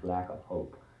time is lack of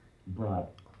hope.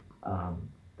 But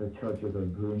the churches are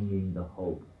bringing the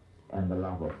hope and the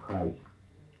love of Christ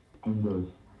in those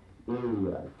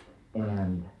areas.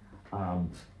 And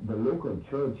the local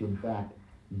church, in fact,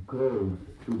 goes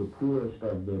to the poorest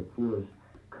of the poorest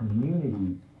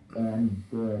community, and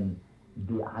then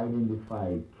they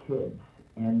identify kids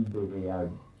and they are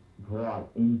brought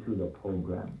into the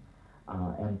program.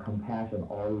 And Compassion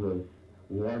always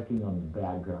working on the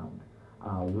background.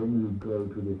 When we go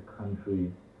to these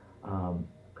countries,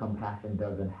 Compassion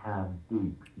doesn't have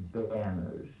big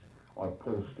banners or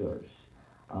posters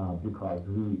because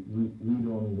we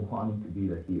don't want to be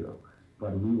the hero,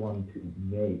 but we want to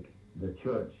make the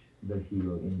church the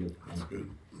hero in this country.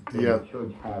 So the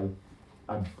church has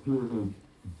a huge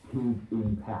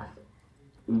impact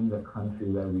in the country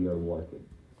where we are working.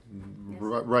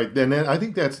 Right, and I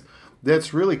think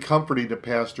that's really comforting to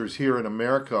pastors here in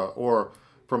America or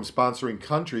from sponsoring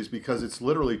countries because it's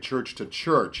literally church to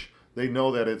church. They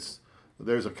know that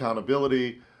there's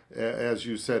accountability, as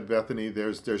you said, Bethany.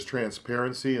 There's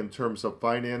transparency in terms of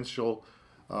financial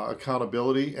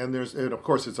accountability, and of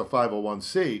course it's a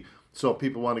 501c. So if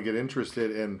people want to get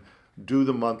interested and do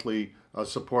the monthly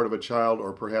support of a child,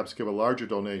 or perhaps give a larger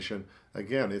donation,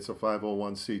 again, it's a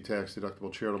 501c tax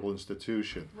deductible charitable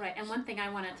institution. Right, and one thing I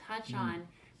want to touch on,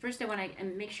 first I want to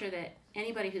make sure that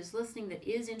anybody who's listening that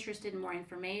is interested in more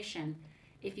information,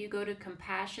 if you go to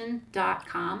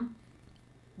compassion.com,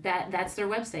 that's their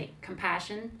website,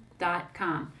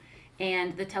 compassion.com.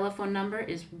 And the telephone number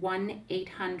is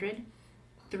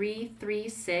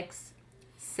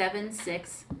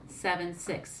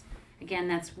 1-800-336-7676. Again,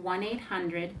 that's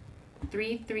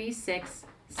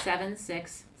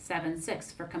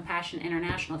 1-800-336-7676 for Compassion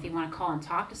International. If you want to call and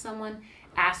talk to someone,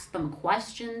 ask them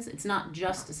questions. It's not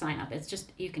just to sign up. It's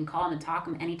just you can call them and talk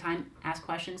to them anytime, ask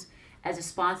questions. As a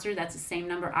sponsor, that's the same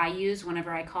number I use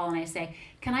whenever I call and I say,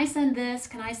 can I send this?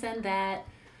 Can I send that?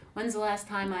 When's the last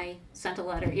time I sent a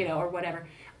letter, or whatever.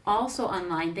 Also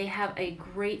online, they have a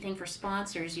great thing for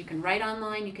sponsors. You can write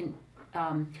online. You can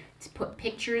put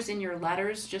pictures in your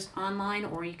letters just online,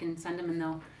 or you can send them and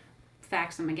they'll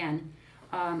fax them again.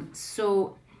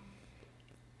 So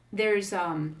there's,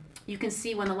 you can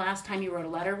see when the last time you wrote a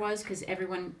letter was, because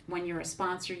everyone, when you're a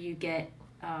sponsor, you get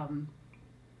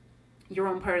your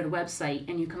own part of the website,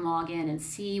 and you can log in and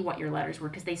see what your letters were,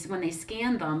 because when they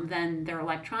scan them, then they're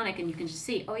electronic, and you can just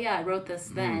see, oh yeah, I wrote this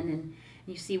then, and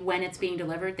you see when it's being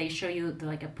delivered. They show you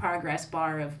like a progress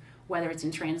bar of whether it's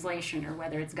in translation or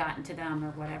whether it's gotten to them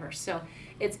or whatever. So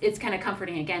it's kind of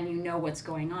comforting. Again, you know what's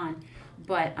going on.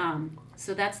 But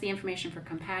so that's the information for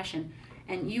Compassion.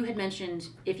 And you had mentioned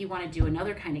if you want to do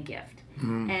another kind of gift.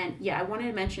 And yeah, I wanted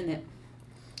to mention that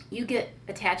you get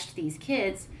attached to these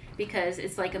kids because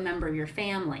it's like a member of your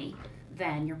family.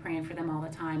 Then you're praying for them all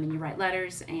the time, and you write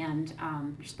letters, and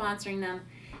you're sponsoring them,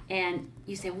 and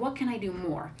you say, what can I do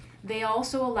more? They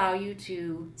also allow you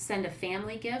to send a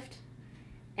family gift,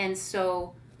 and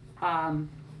so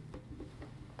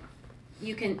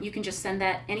you can just send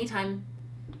that anytime,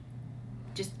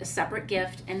 just a separate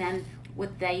gift. And then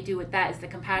what they do with that is the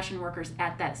compassion workers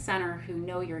at that center who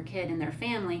know your kid and their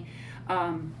family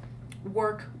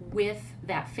work with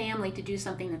that family to do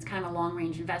something that's kind of a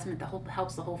long-range investment that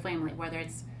helps the whole family, whether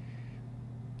it's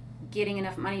getting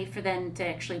enough money for them to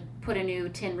actually put a new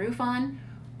tin roof on,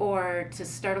 or to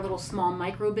start a little small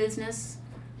micro business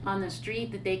on the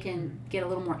street that they can get a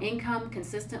little more income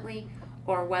consistently,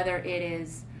 or whether it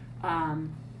is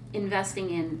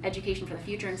investing in education for the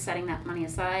future and setting that money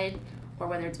aside, or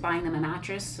whether it's buying them a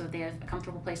mattress so they have a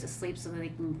comfortable place to sleep so that they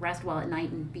can rest well at night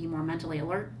and be more mentally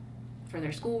alert for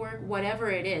their schoolwork.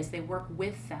 Whatever it is, they work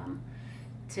with them,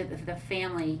 to the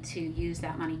family, to use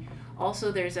that money.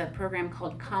 Also, there's a program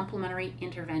called Complementary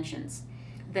Interventions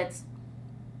that's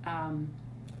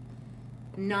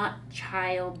not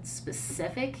child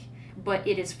specific, but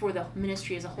it is for the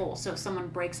ministry as a whole. So if someone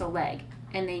breaks a leg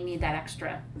and they need that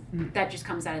extra, that just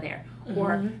comes out of there.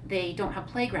 Or they don't have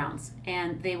playgrounds,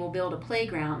 and they will build a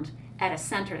playground at a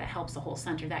center that helps the whole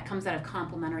center. That comes out of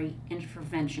Complementary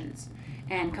Interventions.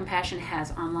 And Compassion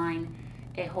has online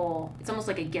a whole, it's almost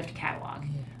like a gift catalog.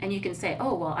 And you can say,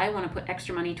 oh, well, I want to put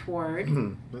extra money toward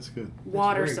That's good.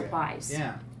 water That's very supplies. good.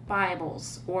 Yeah.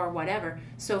 Bibles, or whatever.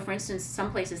 So for instance,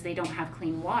 some places they don't have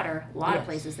clean water. A lot of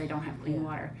places they don't have clean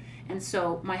water. And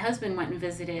so my husband went and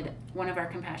visited one of our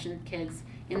Compassion kids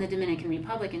in the Dominican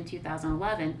Republic in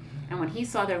 2011, and when he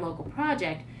saw their local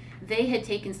project, they had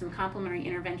taken some complementary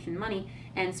intervention money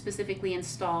and specifically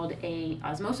installed a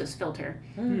osmosis filter.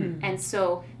 And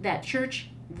so that church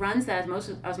runs that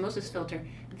osmosis filter.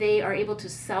 They are able to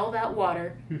sell that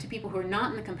water to people who are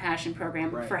not in the Compassion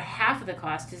program for half of the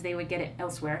cost as they would get it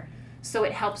elsewhere. So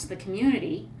it helps the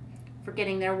community for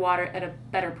getting their water at a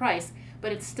better price,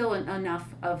 but it's still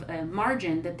enough of a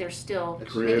margin that they're still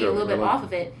making a little bit off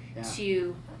of it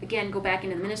to, again, go back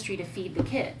into the ministry to feed the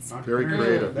kids. Very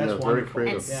creative. That's very wonderful.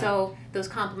 creative. And so those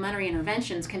complementary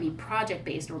interventions can be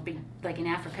project-based, or be, like in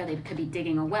Africa, they could be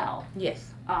digging a well.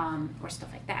 Yes. Or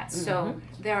stuff like that. So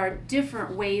there are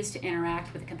different ways to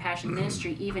interact with the Compassion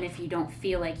ministry, even if you don't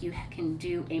feel like you can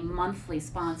do a monthly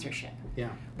sponsorship. Yeah.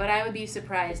 But I would be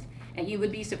surprised, and you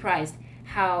would be surprised,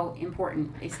 how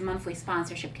important a monthly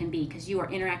sponsorship can be, because you are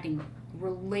interacting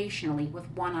relationally with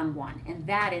one-on-one, and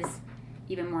that is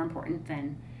even more important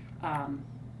than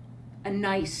a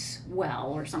nice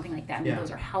well or something like that. I mean,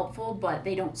 those are helpful, but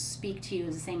they don't speak to you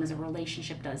as the same as a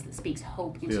relationship does that speaks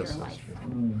hope into your life.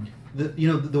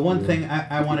 The one thing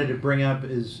I wanted to bring up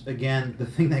is, again, the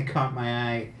thing that caught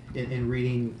my eye in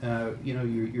reading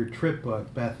your trip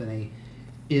book, Bethany,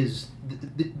 is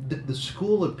the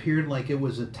school appeared like it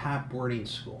was a top boarding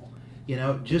school. You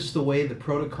know, just the way the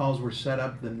protocols were set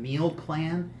up, the meal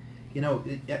plan. You know,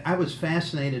 I was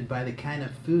fascinated by the kind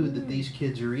of food that these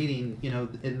kids are eating. You know,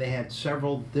 and they had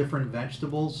several different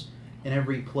vegetables in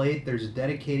every plate. There's a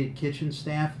dedicated kitchen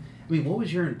staff. I mean, what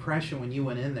was your impression when you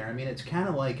went in there? I mean, it's kind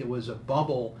of like it was a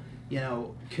bubble, you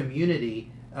know, community,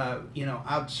 you know,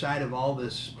 outside of all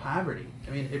this poverty.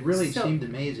 I mean, it really seemed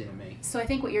amazing to me. So I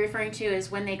think what you're referring to is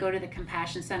when they go to the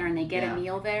Compassion Center and they get a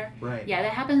meal there. Right. Yeah,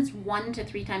 that happens 1 to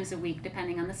 3 times a week,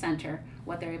 depending on the center,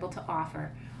 what they're able to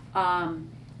offer.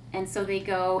 And so they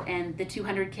go, and the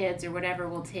 200 kids or whatever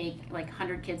will take like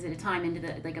 100 kids at a time into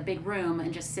the like a big room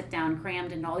and just sit down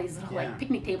crammed into all these little like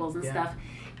picnic tables and stuff.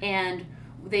 And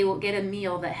they will get a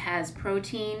meal that has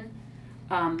protein,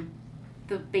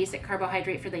 the basic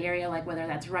carbohydrate for the area, like whether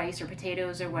that's rice or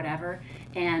potatoes or whatever,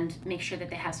 and make sure that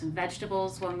they have some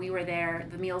vegetables. When we were there,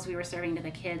 the meals we were serving to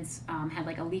the kids had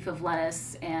like a leaf of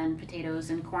lettuce and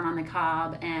potatoes and corn on the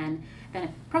cob, and then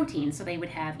a protein. So they would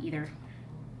have either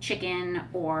chicken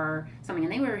or something,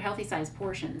 and they were healthy sized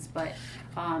portions. But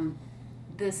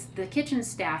the kitchen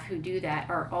staff who do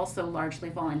that are also largely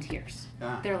volunteers.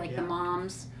 They're like the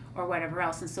moms or whatever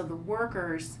else, and so the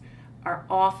workers are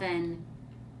often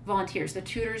volunteers. The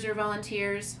tutors are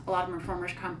volunteers. A lot of them are former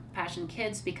Compassion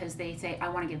kids because they say, I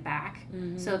want to give back.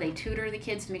 Mm-hmm. So they tutor the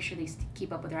kids to make sure they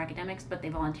keep up with their academics, but they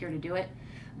volunteer to do it.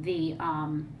 The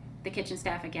kitchen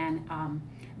staff, again,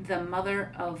 the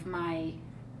mother of my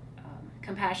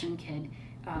Compassion kid,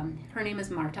 her name is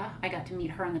Marta. I got to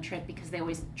meet her on the trip because they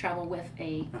always travel with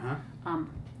an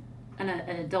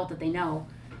adult that they know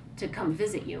to come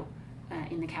visit you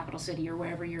in the capital city or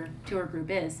wherever your tour group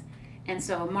is. And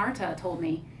so Marta told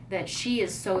me that she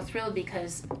is so thrilled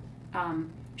because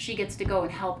she gets to go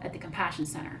and help at the Compassion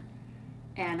Center.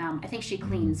 And I think she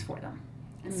cleans for them.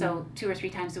 And so 2 or 3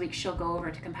 times a week she'll go over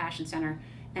to Compassion Center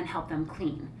and help them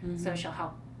clean. Mm-hmm. So she'll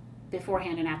help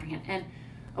beforehand and afterhand. And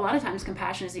a lot of times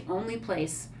Compassion is the only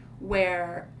place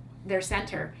where their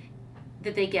center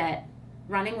that they get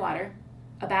running water,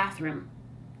 a bathroom.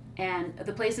 And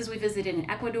the places we visited in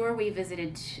Ecuador, we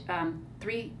visited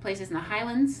 3 places in the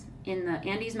highlands, in the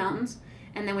Andes Mountains,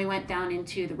 and then we went down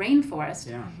into the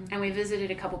rainforest, and we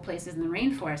visited a couple places in the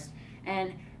rainforest.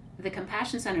 And the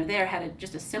Compassion Center there had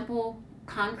just a simple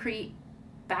concrete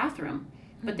bathroom,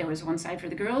 but there was one side for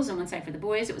the girls and one side for the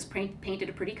boys. It was painted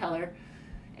a pretty color,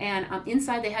 and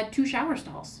inside they had 2 shower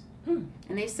stalls. And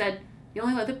they said the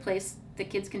only other place the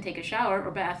kids can take a shower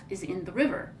or bath is in the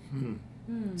river.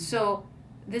 So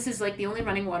this is like the only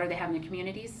running water they have in the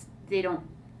communities. They don't,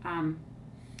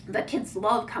 the kids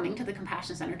love coming to the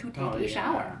Compassion Center to take a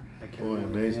shower. Boy,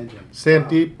 amazing.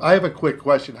 Sandeep, I have a quick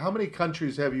question. How many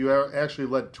countries have you actually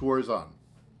led tours on?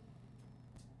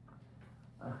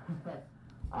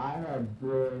 I have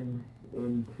been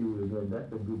into,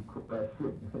 that's a good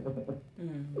question.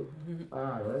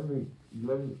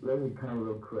 Let me come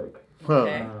real quick.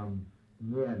 Okay.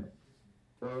 Man,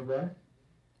 what was that?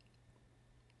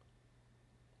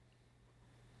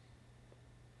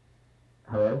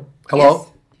 Hello? Hello? Yes.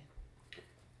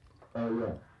 Oh,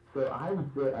 yeah. So I would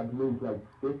say, I believe, like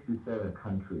 67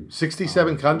 countries.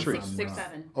 67 countries? 6,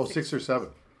 7. Oh, 6 or 7.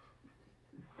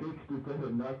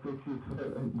 67, not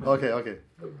 67. Okay.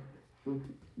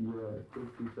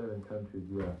 67 countries,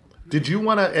 yeah. Did you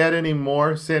want to add any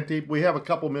more, Sandeep? We have a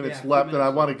couple minutes left, and I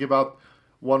want to give out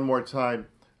one more time,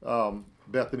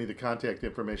 Bethany, the contact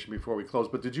information before we close.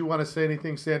 But did you want to say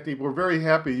anything, Sandeep? We're very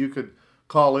happy you could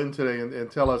call in today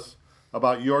and tell us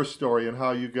about your story and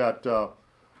how you got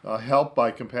helped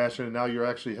by Compassion, and now you're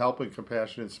actually helping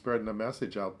Compassion and spreading the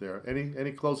message out there.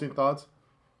 Any closing thoughts?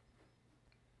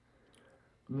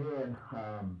 Man,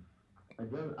 I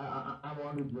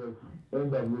want to just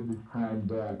end up with this time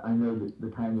that I know that the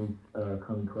time is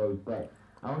coming close, but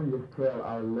I want to just tell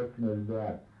our listeners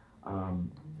that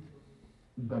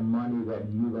the money that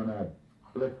you're going to,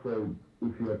 let's say,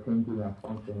 if you're thinking of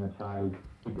sponsoring a child,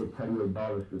 it could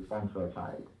 $38 to sponsor a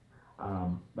child.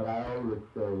 But I always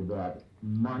say that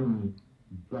money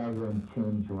doesn't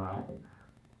change lives.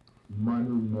 Money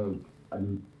makes a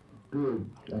big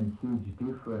and huge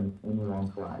difference in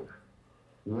one's life.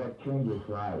 What changes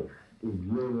life is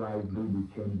your life will be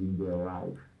changing their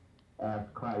life, as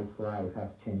Christ's life has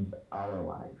changed our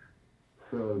life.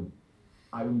 So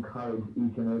I encourage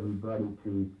each and everybody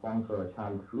to sponsor a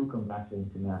child through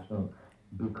Compassion International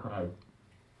because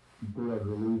they are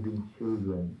releasing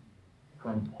children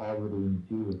from poverty in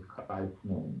Jesus Christ's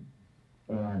name.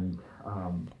 And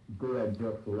they are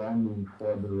just longing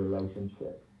for the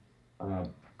relationship.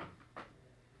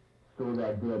 So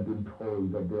that they are being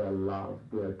told that they are loved,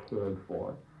 they are cared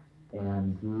for,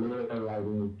 and letter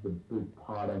writing is the big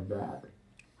part of that.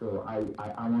 So I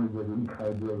want to just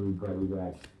encourage everybody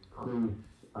that please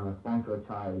sponsor a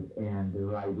child and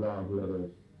write love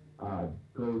letters.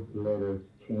 Those letters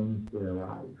change their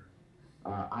life.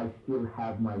 I still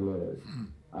have my letters.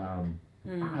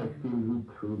 I still read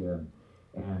through them,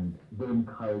 and they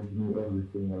encourage me every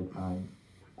single time.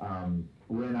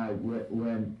 When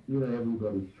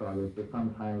everybody struggles, but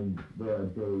sometimes there are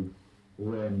days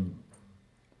when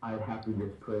I have to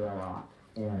just pray a lot,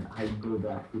 and I go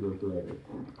back to those letters,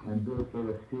 and those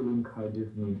letters still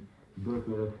encourages me. Those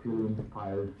letters still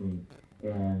inspires me,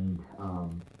 and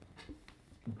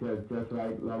just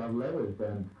write a lot of letters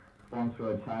and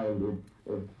sponsor a child.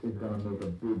 It's gonna make a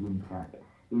big impact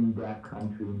in that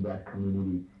country, in that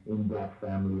community, in that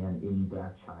family, and in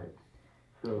that child.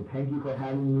 So thank you for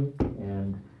having me,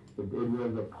 and it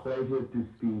was a pleasure to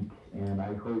speak, and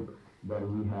I hope that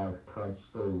we have touched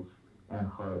souls and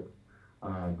hearts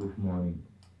this morning.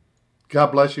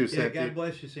 God bless you, Yeah, Sandeep. God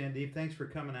bless you, Sandeep. Thanks for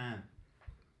coming on.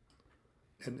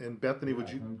 And Bethany, would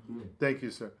you? Thank you. Thank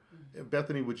you, sir.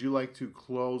 Bethany, would you like to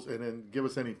close and then give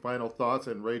us any final thoughts?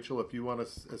 And Rachel, if you want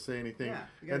to say anything. Yeah,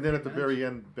 we got And a then few at the minutes. very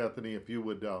end, Bethany, if you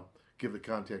would give the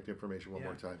contact information one Yeah.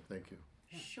 more time. Thank you.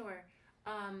 Sure.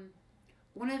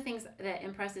 One of the things that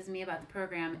impresses me about the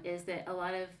program is that a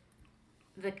lot of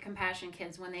the Compassion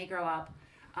kids, when they grow up,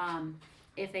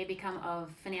 if they become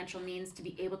of financial means to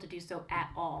be able to do so at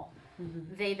all,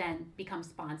 they then become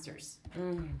sponsors.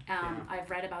 I've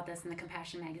read about this in the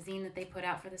Compassion magazine that they put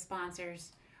out for the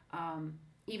sponsors.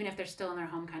 Even if they're still in their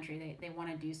home country, they want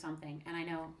to do something. And I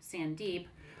know Sandeep,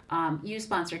 you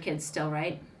sponsor kids still,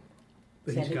 right?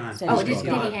 But he's Sandeep- gone. Sandeep- Oh, He's did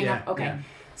he gone. hang up? Okay. Yeah.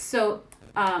 So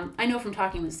I know from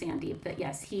talking with Sandeep that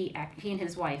yes, he and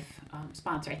his wife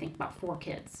sponsor I think about 4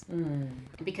 kids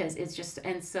because it's just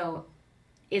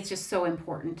so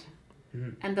important.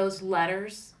 And those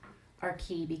letters are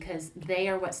key because they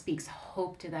are what speaks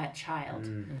hope to that child.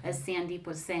 As Sandeep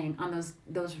was saying, on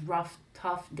those rough,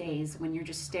 tough days when you're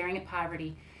just staring at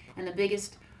poverty, and the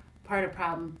biggest part of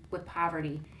problem with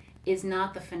poverty is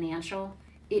not the financial,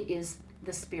 it is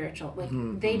the spiritual. Like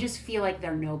they just feel like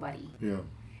they're nobody. Yeah.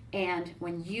 And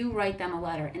when you write them a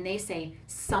letter and they say,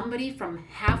 somebody from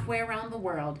halfway around the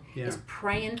world is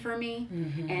praying for me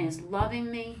and is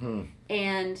loving me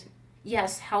and,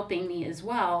 yes, helping me as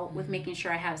well with making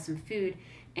sure I have some food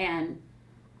and,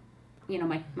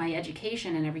 my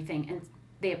education and everything. And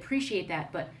they appreciate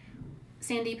that. But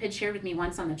Sandeep had shared with me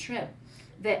once on the trip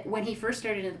that when he first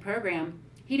started in the program,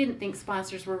 he didn't think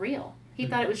sponsors were real. He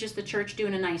thought it was just the church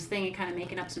doing a nice thing and kind of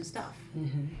making up some stuff.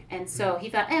 And so he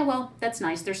thought, well, that's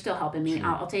nice. They're still helping me.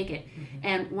 I'll take it.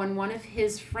 And when one of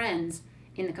his friends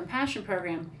in the Compassion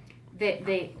program,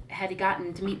 they had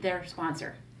gotten to meet their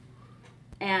sponsor.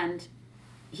 And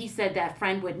he said that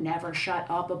friend would never shut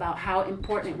up about how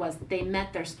important it was that they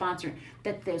met their sponsor,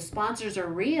 that their sponsors are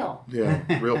real. Yeah.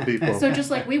 Real people. So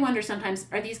just like we wonder sometimes,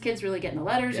 are these kids really getting the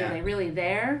letters? Yeah. Are they really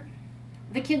there?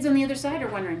 The kids on the other side are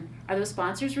wondering, are those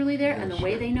sponsors really there? Yeah, And the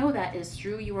way they know that is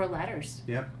through your letters.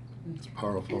 Yep. It's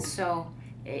powerful. And so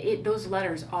those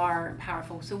letters are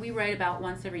powerful. So we write about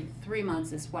once every 3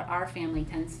 months is what our family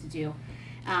tends to do.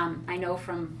 I know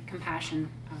from Compassion,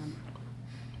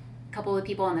 a couple of the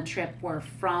people on the trip were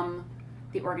from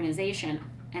the organization,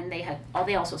 and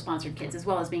they also sponsored kids as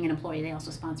well as being an employee. They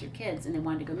also sponsored kids, and they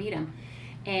wanted to go meet them,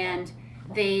 and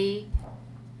they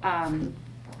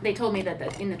told me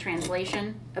that in the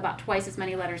translation, about twice as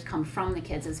many letters come from the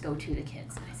kids as go to the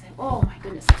kids. And I said, oh my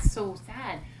goodness, that's so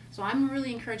sad. So I'm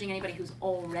really encouraging anybody who's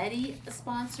already a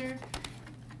sponsor,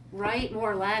 write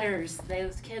more letters.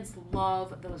 Those kids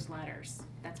love those letters.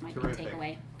 That's my big Terrific.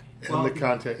 takeaway. And Well, the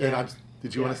contact. yeah. And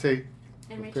did you want to say?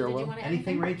 And Rachel, did Farewell? you want to add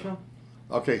Anything, Rachel?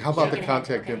 Okay. How about the Shaking contact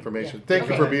head, okay. information? Yeah. Thank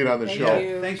you for Okay. being on the Thank show.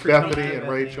 you. Thanks for Bethany coming on, and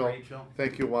Rachel.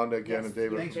 Thank you, Wanda, again, and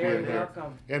David Thank for you. being You're here.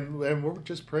 welcome. And we're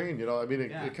just praying, I mean,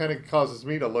 Yeah. it kind of causes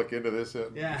me to look into this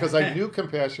Yeah. because I knew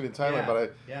Compassion in Thailand, Yeah.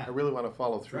 but Yeah. I really want to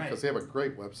follow through Right. because they have a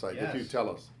great website. If you Yes. tell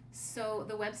us. So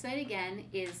the website again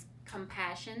is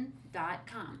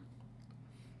compassion.com.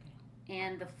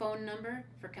 And the phone number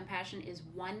for Compassion is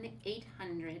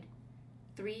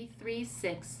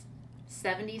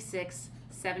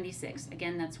 1-800-336-7676.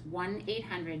 Again, that's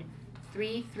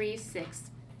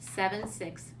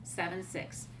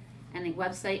 1-800-336-7676. And the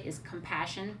website is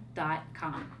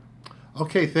compassion.com.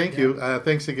 Okay, thank you.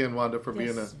 Thanks again, Wanda, for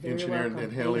being Yes, an very engineer and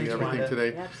welcome. handling Thanks, everything Wanda.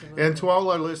 today. Absolutely. And to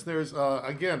all our listeners,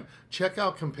 again, check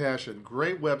out Compassion.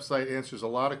 Great website, answers a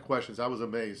lot of questions. I was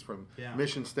amazed from Yeah.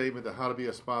 mission statement to how to be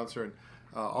a sponsor and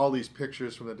all these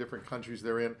pictures from the different countries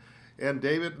they're in. And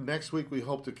David, next week we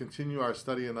hope to continue our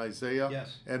study in Isaiah.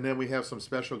 Yes. And then we have some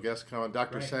special guests coming.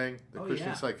 Dr. Right. Sang, the Oh, Christian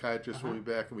yeah. psychiatrist, will Uh-huh.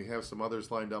 be back, and we have some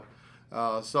others lined up.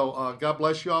 So God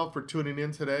bless you all for tuning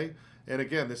in today. And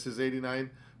again, this is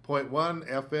 89.1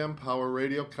 FM Power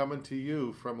Radio coming to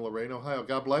you from Lorain, Ohio.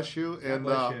 God bless you. God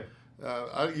bless you.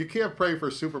 You can't pray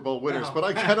for Super Bowl winners, No. but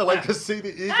I kind of like to see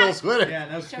the Eagles win it. Yeah,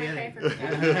 no Shall we pray kidding. for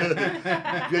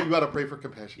compassion? You got to pray for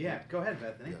compassion. Yeah, go ahead,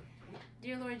 Bethany. Yeah.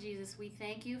 Dear Lord Jesus, we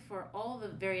thank you for all the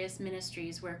various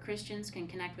ministries where Christians can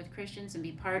connect with Christians and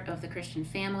be part of the Christian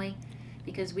family,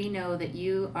 because we know that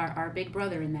you are our big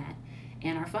brother in that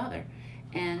and our Father.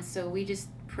 And so we just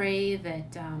pray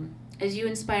that as you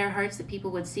inspire hearts, that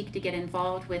people would seek to get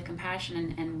involved with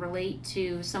compassion and relate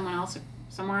to someone else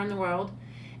somewhere in the world,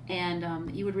 and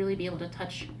that you would really be able to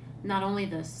touch not only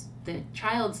the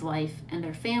child's life and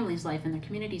their family's life and their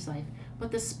community's life,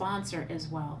 but the sponsor as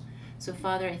well. So,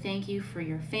 Father, I thank you for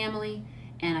your family,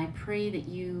 and I pray that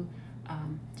you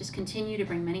just continue to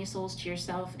bring many souls to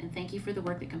yourself, and thank you for the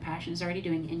work that Compassion is already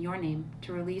doing in your name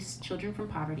to release children from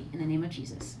poverty in the name of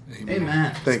Jesus.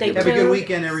 Amen. Thank Stay you. Have a good tuned.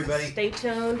 weekend, everybody. Stay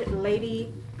tuned.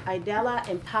 Lady Idella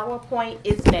and PowerPoint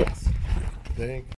is next. Thank